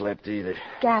hasn't slept either.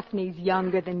 Gaffney's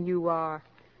younger than you are.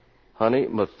 Honey,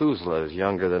 Methuselah is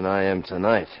younger than I am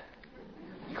tonight.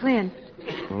 Clint.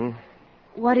 Hmm?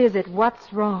 What is it?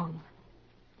 What's wrong?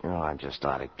 Oh, I'm just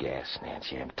out of gas,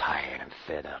 Nancy. I'm tired and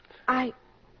fed up.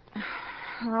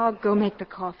 I'll go make the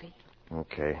coffee.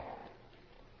 Okay.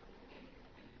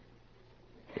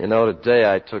 You know, today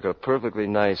I took a perfectly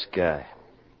nice guy.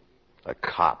 A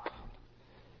cop.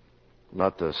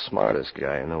 Not the smartest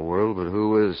guy in the world, but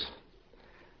who is?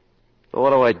 So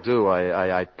what do?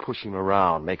 I push him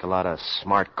around, make a lot of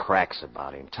smart cracks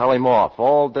about him, tell him off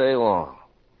all day long.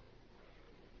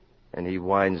 And he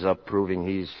winds up proving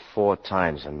he's 4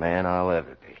 times the man I'll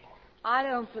ever be. I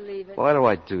don't believe it. Why do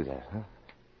I do that, huh?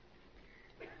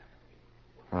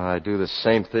 Well, I do the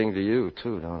same thing to you,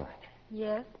 too, don't I?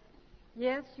 Yes.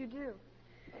 Yes, you do.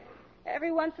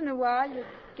 Every once in a while, you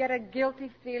get a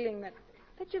guilty feeling that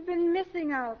you've been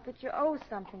missing out, that you owe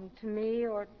something to me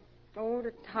or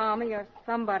to Tommy or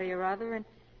somebody or other, and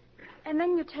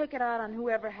then you take it out on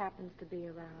whoever happens to be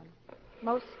around.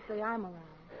 Mostly I'm around.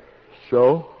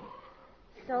 So?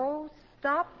 So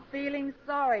stop feeling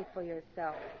sorry for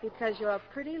yourself, because you're a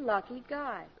pretty lucky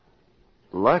guy.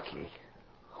 Lucky?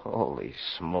 Holy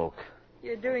smoke.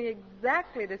 You're doing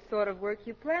exactly the sort of work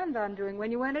you planned on doing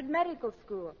when you entered medical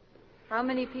school. How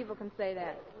many people can say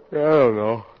that? I don't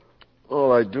know.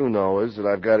 All I do know is that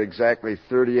I've got exactly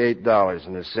 $38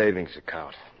 in the savings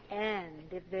account. And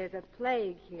if there's a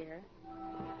plague here,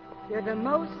 you're the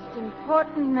most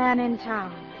important man in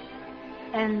town.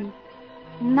 And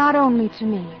not only to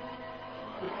me.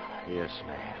 Yes,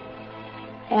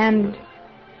 ma'am.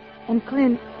 And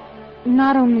Clint,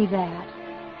 not only that,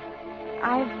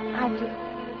 I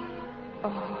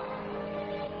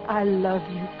love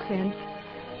you, Clint.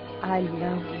 I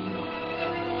love you.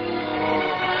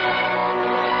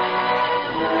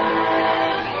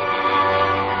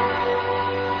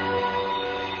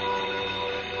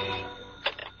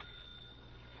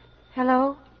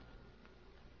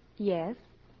 Yes.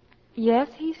 Yes,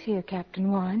 he's here, Captain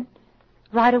Warren.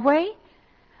 Right away?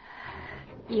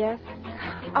 Yes.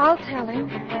 I'll tell him.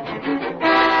 Hey,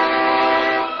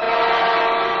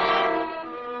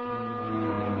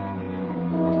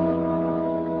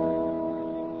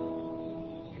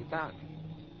 Doc.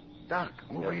 Doc,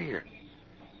 over here.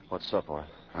 What's up, Warren?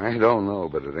 I don't know,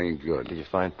 but it ain't good. Did you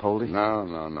find Poldy?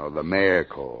 No. The mayor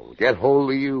called. Get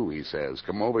hold of you, he says.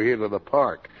 Come over here to the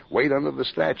park. Wait under the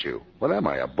statue. What am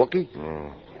I, a bookie?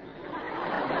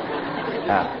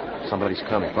 Somebody's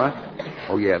coming. What?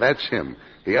 Oh, yeah, that's him.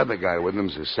 The other guy with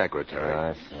him's his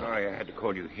secretary. Sorry I had to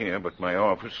call you here, but my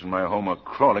office and my home are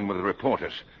crawling with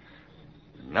reporters.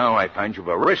 Now I find you've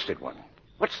arrested one.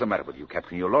 What's the matter with you,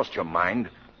 Captain? You lost your mind.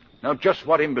 Now, just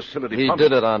what imbecility... He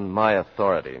did it on my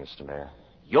authority, Mr. Mayor.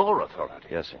 Your authority?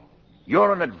 Yes, sir.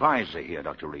 You're an advisor here,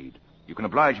 Dr. Reed. You can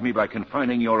oblige me by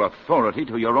confining your authority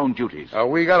to your own duties.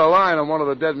 We got a line on one of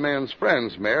the dead man's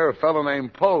friends, Mayor, a fellow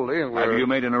named Poldy, and Have you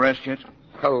made an arrest yet?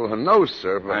 Oh, no,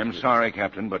 sir. But... I'm sorry,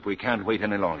 Captain, but we can't wait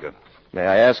any longer. May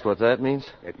I ask what that means?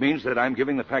 It means that I'm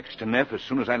giving the facts to Neff as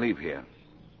soon as I leave here.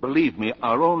 Believe me,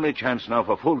 our only chance now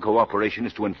for full cooperation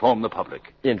is to inform the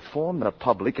public. Inform the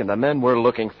public, and the men we're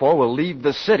looking for will leave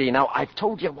the city. Now, I've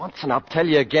told you once, and I'll tell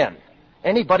you again.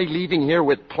 Anybody leaving here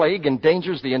with plague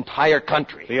endangers the entire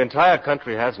country. The entire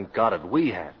country hasn't got it.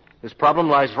 We have. This problem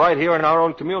lies right here in our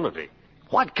own community.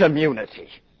 What community?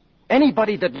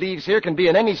 Anybody that leaves here can be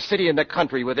in any city in the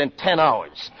country within 10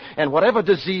 hours. And whatever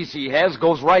disease he has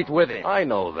goes right with him. I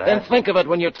know that. Then think of it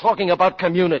when you're talking about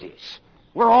communities.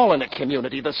 We're all in a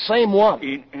community, the same one.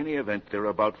 In any event, there are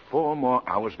about 4 more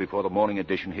hours before the morning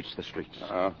edition hits the streets.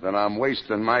 Then I'm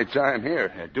wasting my time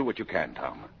here. Do what you can,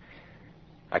 Tom.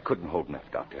 I couldn't hold Neff,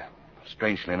 Doctor.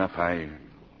 Strangely enough, I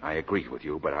agree with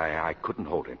you, but I couldn't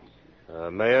hold him.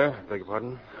 Mayor, beg your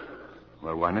pardon?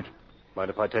 Well, why not? Mind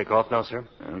if I take off now, sir?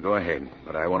 Go ahead,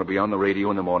 but I want to be on the radio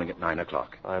in the morning at 9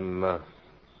 o'clock. I'm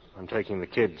taking the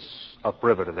kids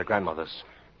upriver to their grandmother's.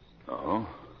 Oh?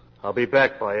 I'll be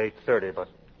back by 8:30, but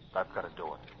I've got to do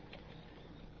it.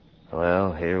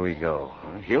 Well, here we go.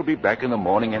 He'll be back in the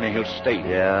morning and he'll stay.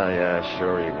 Yeah,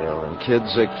 sure he will. And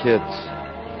kids are kids.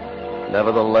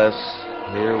 Nevertheless,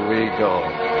 here we go.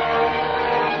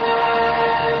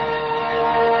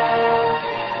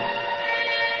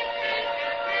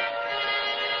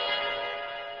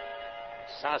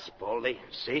 Sus, Baldy.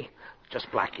 See? Just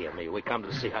Blackie and me. We come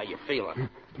to see how you're feeling.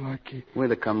 Blackie. We'd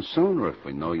have come sooner if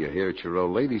we know you're here at your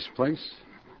old lady's place.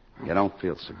 You don't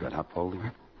feel so good, huh, Poldy?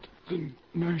 The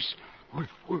nurse.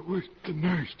 Where's the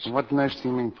nurse? What nurse do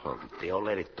you mean, Poldy? The old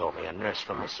lady told me, a nurse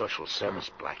from the social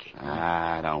service, Blackie.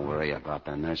 Don't worry about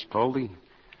the nurse, Poldy.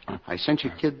 I sent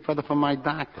your kid brother for my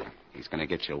doctor. He's going to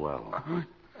get you well. I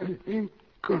ain't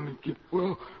going to get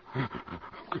well. I'm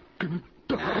going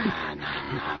to die.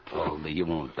 Nah, Poldy. You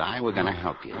won't die. We're going to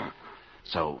help you.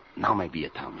 So, now maybe you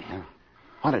tell me, huh?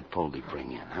 What did Poldy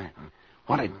bring in, huh?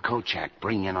 What did Kochak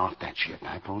bring in off that ship,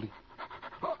 huh, Poldy?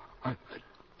 I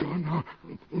don't know.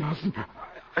 Nothing.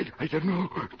 I don't know.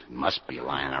 It must be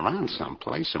lying around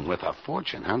someplace and worth a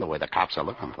fortune, huh? The way the cops are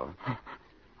looking for it.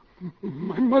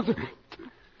 My mother.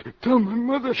 Tell my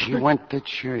mother. She went to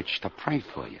church to pray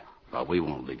for you. Well, we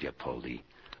won't leave you, Poldy.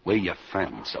 We're your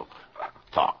friends, so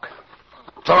talk.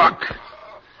 Talk!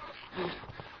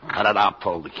 Cut it out,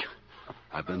 Poldy.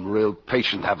 I've been real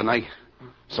patient, haven't I?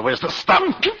 So where's the stuff?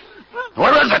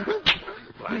 Where is it?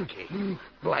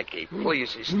 Blackie,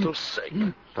 please, he's too sick.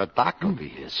 The doc will be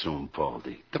here soon,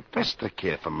 Poldy. The best of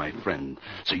care for my friend.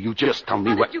 So you just tell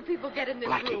me How what... did you people get in this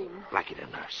room? Blackie the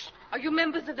nurse. Are you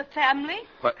members of the family?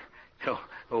 What?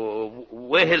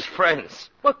 We're his friends.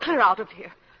 Well, clear out of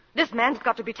here. This man's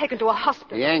got to be taken to a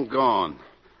hospital. He ain't gone.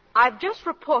 I've just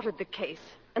reported the case.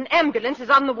 An ambulance is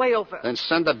on the way over. Then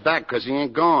send it back, because he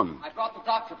ain't gone. I brought the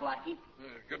doctor, Blackie.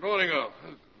 Good morning, all.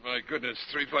 My goodness,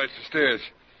 3 flights of stairs.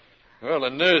 Well, the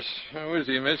nurse, how is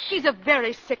he, miss? He's a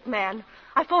very sick man.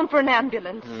 I phoned for an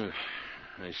ambulance.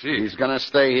 I see. He's going to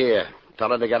stay here. Tell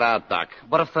her to get out, Doc.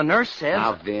 But if the nurse says...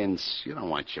 Now, Vince, you don't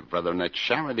want your brother in that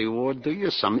charity ward, do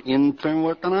you? Some intern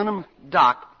working on him?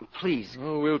 Doc, please.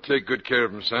 Oh, we'll take good care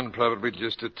of him, son. Probably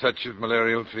just a touch of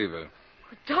malarial fever.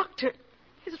 Doctor,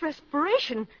 his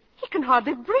respiration, he can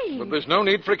hardly breathe. But there's no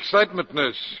need for excitement,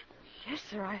 nurse. Yes,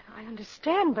 sir, I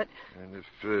understand, but... And if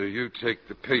you take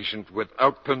the patient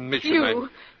without permission,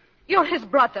 You're his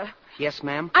brother. Yes,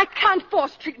 ma'am? I can't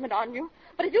force treatment on you.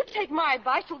 But if you take my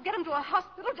advice, you'll get him to a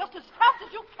hospital just as fast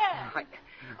as you can.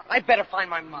 I'd better find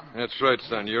my mother. That's right,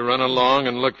 son. You run along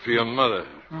and look for your mother.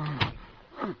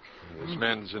 This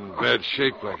man's in bad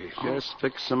shape, Blackie. Just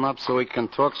fix him up so he can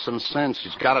talk some sense.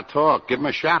 He's got to talk. Give him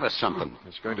a shot or something.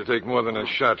 It's going to take more than a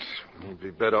shot. He'd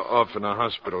be better off in a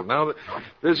hospital. Now,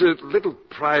 there's a little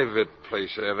private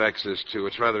place I have access to.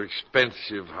 It's rather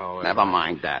expensive, however. Never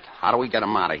mind that. How do we get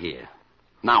him out of here?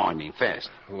 Now, I mean, fast.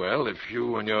 Well, if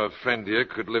you and your friend here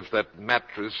could lift that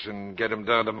mattress and get him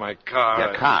down to my car...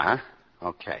 Your car, huh?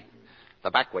 Okay.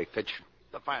 The back way, Fitch.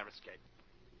 The fire escape.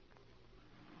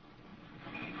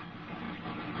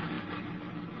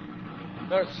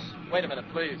 Nurse, wait a minute,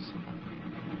 please.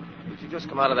 Did you just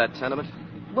come out of that tenement?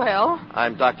 Well?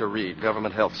 I'm Dr. Reed,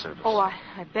 Government Health Service. Oh, I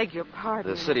beg your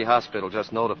pardon. The city hospital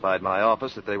just notified my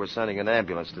office that they were sending an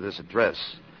ambulance to this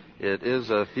address. It is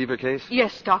a fever case?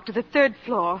 Yes, Doctor, the 3rd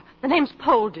floor. The name's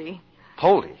Poldy.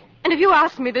 Poldy? And if you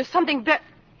ask me, there's something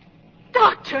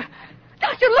Doctor,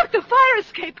 look, the fire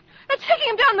escape. They're taking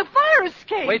him down the fire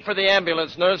escape. Wait for the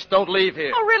ambulance, nurse. Don't leave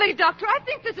here. Oh, really, Doctor? I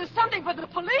think this is something for the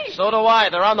police. So do I.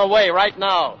 They're on the way right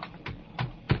now.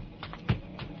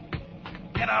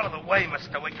 Get out of the way,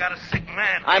 mister. We got a sick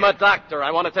man. I'm a doctor.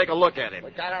 I want to take a look at him.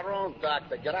 We got our own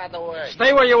doctor. Get out of the way.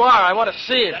 Stay where you are. I want to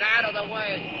see him. Get out of the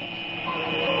way.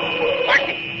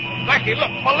 Blackie,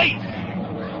 look, police.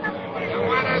 You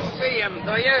want to see him,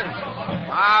 do you?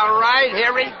 All right,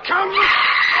 here he comes.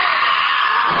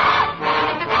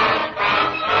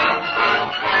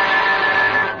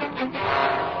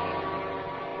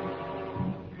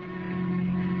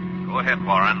 Go ahead,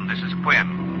 Warren. This is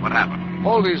Quinn. What happened?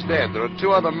 Poldy's dead. There are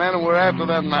 2 other men, and we're after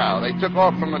them now. They took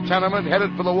off from the tenement,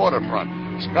 headed for the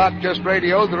waterfront. Scott just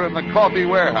radioed they're in the coffee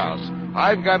warehouse.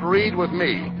 I've got Reed with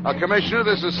me. Commissioner,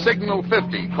 this is Signal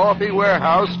 50. Coffee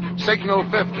warehouse, Signal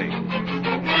 50.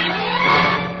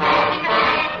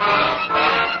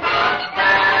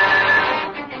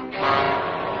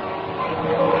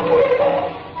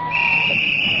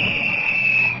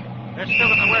 They're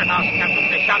still in the warehouse, Captain.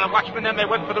 They shot a watchman, then they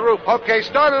went for the roof. Okay,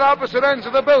 start at opposite ends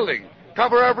of the building.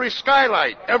 Cover every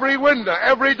skylight, every window,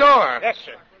 every door. Yes,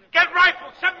 sir. Get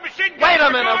rifles, 7 machine guns. Wait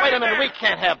a minute. We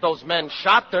can't have those men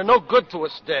shot. They're no good to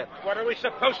us dead. What are we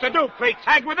supposed to do? Play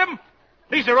tag with them?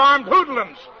 These are armed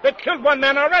hoodlums. They've killed 1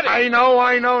 man already. I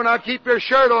know. Now keep your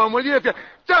shirt on, will you?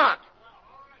 Doc,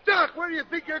 where do you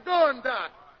think you're going,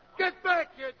 Doc? Get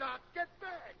back here, Doc. Get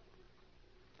back.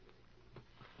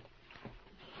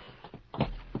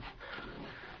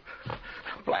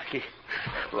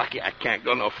 Blackie, I can't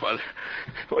go no further.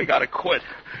 We gotta quit.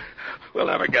 We'll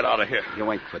never get out of here.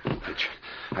 You ain't quitting, Fitch.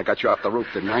 I got you off the roof,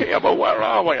 didn't I? Yeah, but where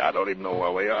are we? I don't even know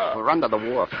where we are. We're under the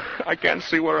wharf. I can't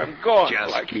see where I'm going.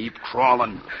 Just keep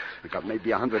crawling. We got maybe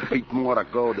 100 feet more to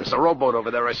go. There's a rowboat over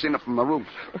there. I seen it from the roof.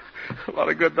 A lot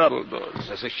of good that'll do us.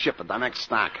 There's a ship at the next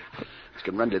dock. It's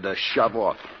getting ready to shove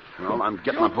off. Well, I'm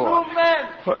getting aboard. 2 men!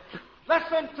 What?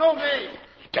 Listen to me!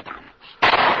 Get down.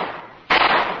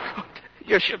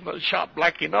 You shouldn't have shot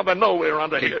Blackie. Now they know we're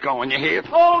under here. Keep going, you hear?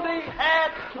 Poldy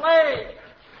had plague.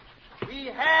 He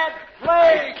had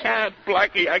plague. I can't,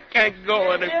 Blackie. I can't go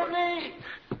You anymore. hear me?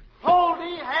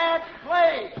 Poldy had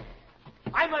plague.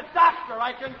 I'm a doctor.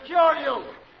 I can cure you.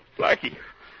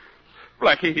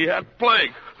 Blackie, he had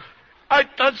plague. I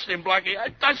touched him, Blackie. I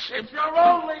touched him. It's your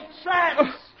only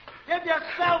chance. Give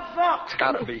yourselves up. It's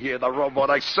got to be here, the rowboat.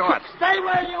 I saw it. Stay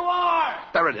where you are.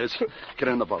 There it is. Get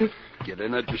in the boat. Get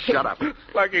in it. Shut up.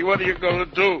 Blackie, what are you going to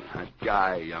do? That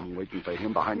guy, I'm waiting for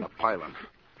him behind the pylon.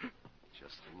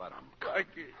 Just let him go.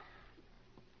 Blackie.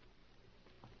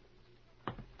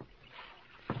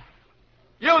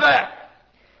 You there.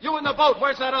 You in the boat.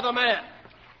 Where's that other man?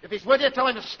 If he's with you, tell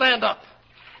him to stand up.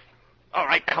 All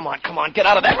right, come on. Get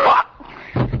out of that boat.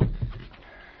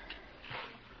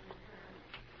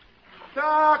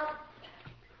 Doc!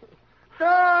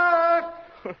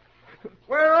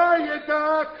 Where are you,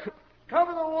 Doc?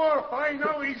 Cover the wharf. I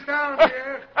know he's down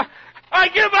here. I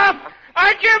give up!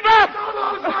 Throw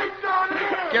those lights down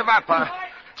here! Give up, huh?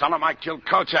 Tell him I killed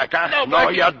Kojak, huh? No,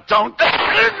 you don't.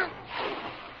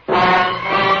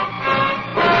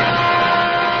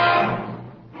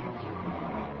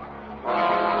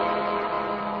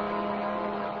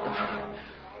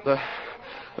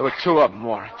 There were 2 of them,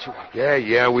 Warren. 2 of them.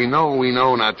 Yeah, we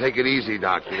know. Now take it easy,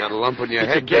 Doc. You got a lump in your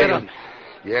head. Get him.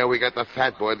 Yeah, we got the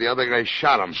fat boy. The other guy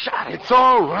shot him. Shot him? It's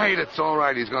all right.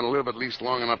 He's going to live at least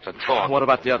long enough to talk. What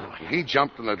about the other one? He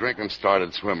jumped in the drink and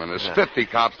started swimming. There's 50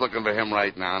 cops looking for him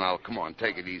right now. Now, come on,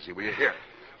 take it easy, will you? Here,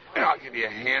 I'll give you a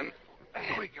hand.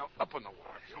 Here we go. Up on the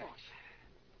water. Come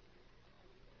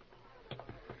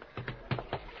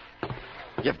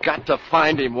on. You've got to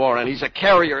find him, Warren. He's a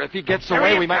carrier. If he gets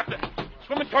away, we might...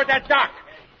 Swimming toward that dock.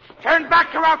 Turn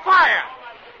back to our fire.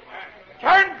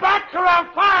 Turn back to our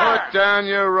fire. Put down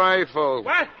your rifle.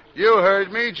 What? You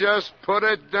heard me. Just put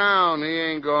it down. He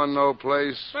ain't going no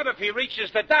place. But if he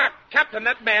reaches the dock, Captain,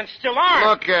 that man's still armed.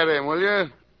 Look at him, will you?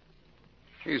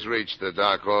 He's reached the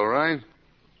dock, all right.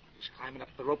 He's climbing up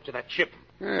the rope to that ship.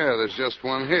 Yeah, there's just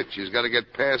one hitch. He's got to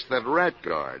get past that rat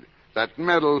guard. That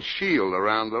metal shield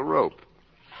around the rope.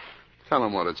 Tell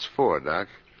him what it's for, Doc.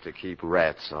 To keep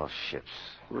rats off ships.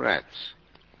 Rats.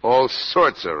 All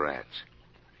sorts of rats.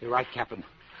 You're right, Captain.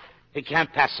 He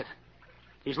can't pass it.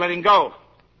 He's letting go.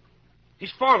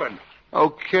 He's fallen.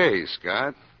 Okay,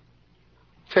 Scott.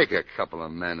 Take a couple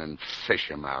of men and fish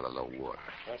him out of the water.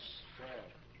 Yes, sir.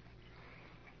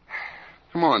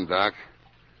 Come on, Doc.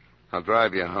 I'll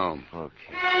drive you home.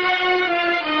 Okay.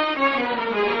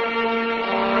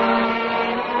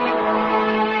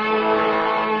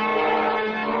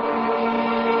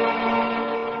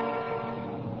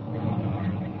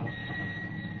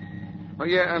 Oh,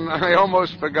 yeah, and I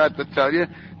almost forgot to tell you,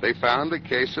 they found a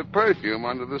case of perfume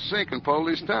under the sink in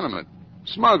Poldy's tenement.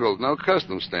 Smuggled, no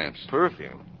custom stamps.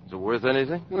 Perfume? Is it worth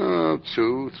anything? Oh,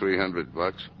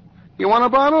 $200-300. You want a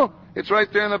bottle? It's right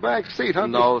there in the back seat, huh?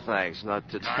 No, thanks. Not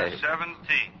today. Car 17.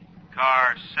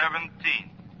 Car 17.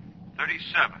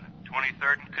 37.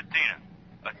 23rd and Cadena.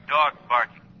 A dog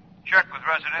barking. Check with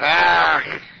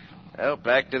residents. Well,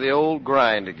 back to the old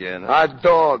grind again. A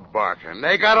dog barking.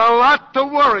 They got a lot to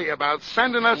worry about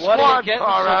sending a What squad are you getting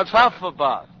car so out. tough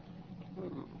about?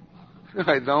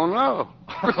 I don't know.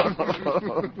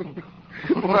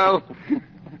 Well,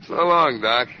 so long,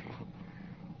 Doc.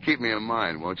 Keep me in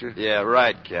mind, won't you? Yeah,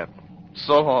 right, Cap.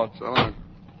 So long. So long.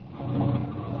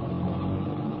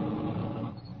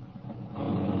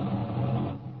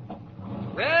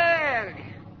 Well,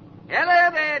 hello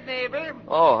there, neighbor.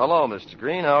 Oh, hello, Mr.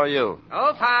 Green. How are you?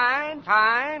 Oh, fine,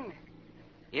 fine.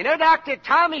 You know, Dr.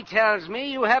 Tommy tells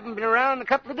me you haven't been around in a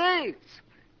couple of days.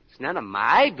 It's none of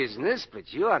my business,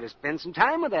 but you ought to spend some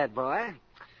time with that boy.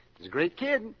 He's a great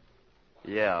kid.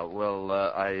 Yeah, well,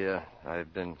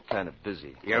 I've been kind of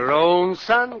busy. Your own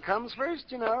son comes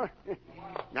first, you know.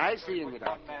 Nice seeing you,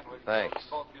 Doctor. Thanks.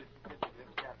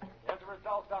 As a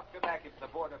result, Dr. Mackett, the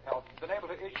Board of Health, has been able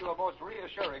to issue a most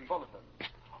reassuring bulletin.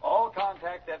 All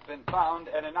contact has been found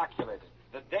and inoculated.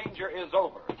 The danger is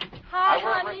over. Hi, I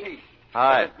will honey. repeat.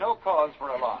 Hi. There's no cause for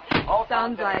alarm. All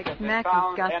Sounds contact like has been Mackie's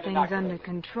found got and things inoculated. under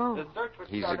control. The search was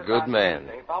He's a started good on man.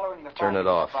 Tuesday following the Turn it finding of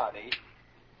off. a body.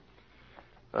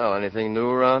 Well, anything new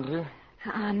around here?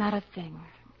 Not a thing.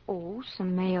 Oh,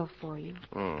 some mail for you.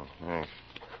 Thanks.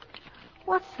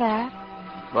 What's that?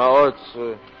 No, it's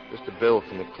just a bill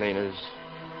from the cleaners.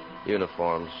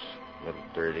 Uniforms, a little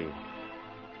dirty.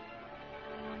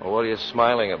 Well, what are you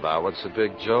smiling about? What's the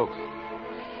big joke?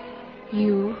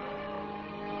 You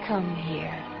come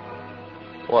here.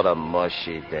 What a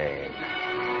mushy day.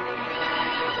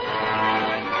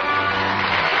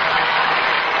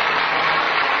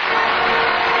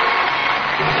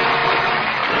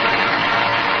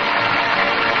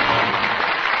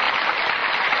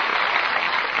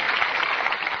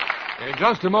 In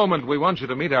just a moment, we want you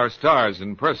to meet our stars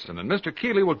in person, and Mr.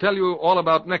 Keeley will tell you all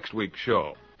about next week's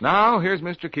show. Now, here's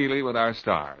Mr. Keeley with our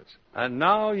stars. And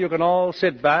now you can all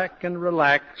sit back and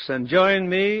relax and join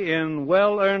me in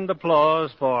well-earned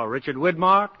applause for Richard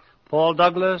Widmark, Paul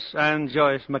Douglas, and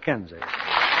Joyce Mackenzie.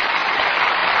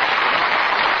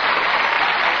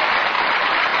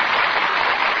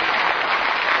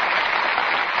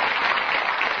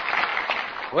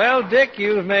 Well, Dick,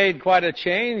 you've made quite a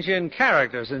change in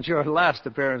character since your last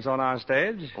appearance on our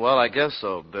stage. Well, I guess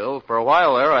so, Bill. For a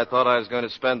while there, I thought I was going to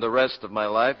spend the rest of my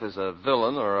life as a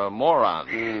villain or a moron.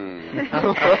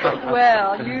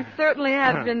 Well, you certainly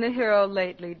have been the hero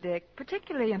lately, Dick,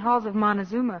 particularly in Halls of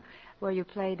Montezuma, where you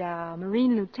played a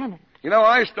Marine lieutenant. You know,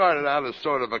 I started out as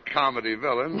sort of a comedy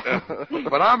villain,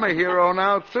 but I'm a hero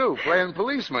now, too, playing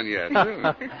policeman yet.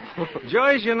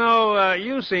 Joyce, you know,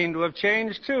 you seem to have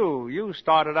changed, too. You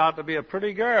started out to be a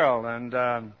pretty girl,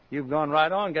 and you've gone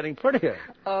right on getting prettier.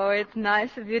 Oh, it's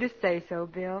nice of you to say so,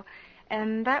 Bill.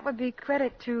 And that would be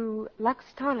credit to Lux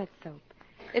Toilet Soap.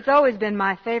 It's always been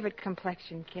my favorite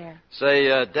complexion care. Say,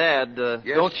 Dad,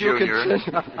 Yes, don't you Junior.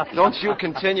 don't you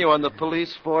continue on the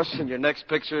police force in your next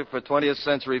picture for 20th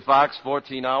Century Fox,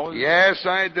 14 hours? Yes,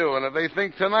 I do. And if they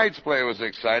think tonight's play was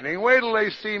exciting, wait till they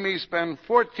see me spend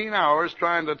 14 hours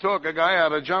trying to talk a guy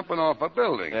out of jumping off a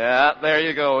building. Yeah, there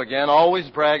you go again. Always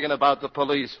bragging about the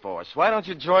police force. Why don't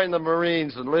you join the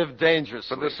Marines and live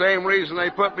dangerously? For the same reason they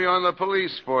put me on the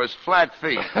police force, flat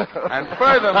feet. And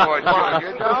furthermore,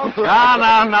 Junior,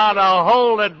 don't... No,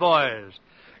 hold it, boys.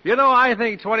 You know, I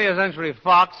think 20th Century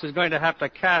Fox is going to have to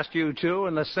cast you two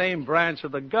in the same branch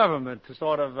of the government to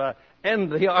sort of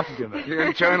end the argument. The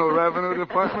Internal Revenue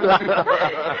Department?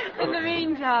 In the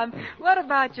meantime, what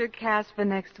about your cast for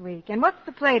next week? And what's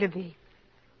the play to be?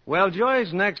 Well,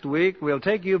 Joyce, next week we'll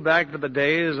take you back to the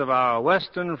days of our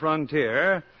western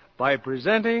frontier by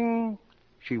presenting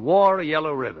She Wore a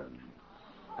Yellow Ribbon.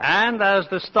 And as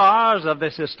the stars of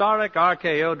this historic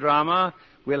RKO drama,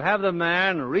 we'll have the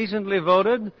man recently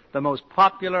voted the most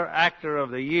popular actor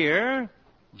of the year,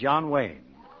 John Wayne.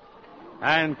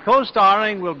 And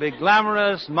co-starring will be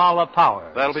glamorous Mala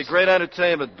Powers. That'll be great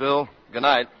entertainment, Bill. Good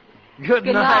night. Good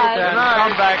night, and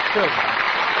come back soon.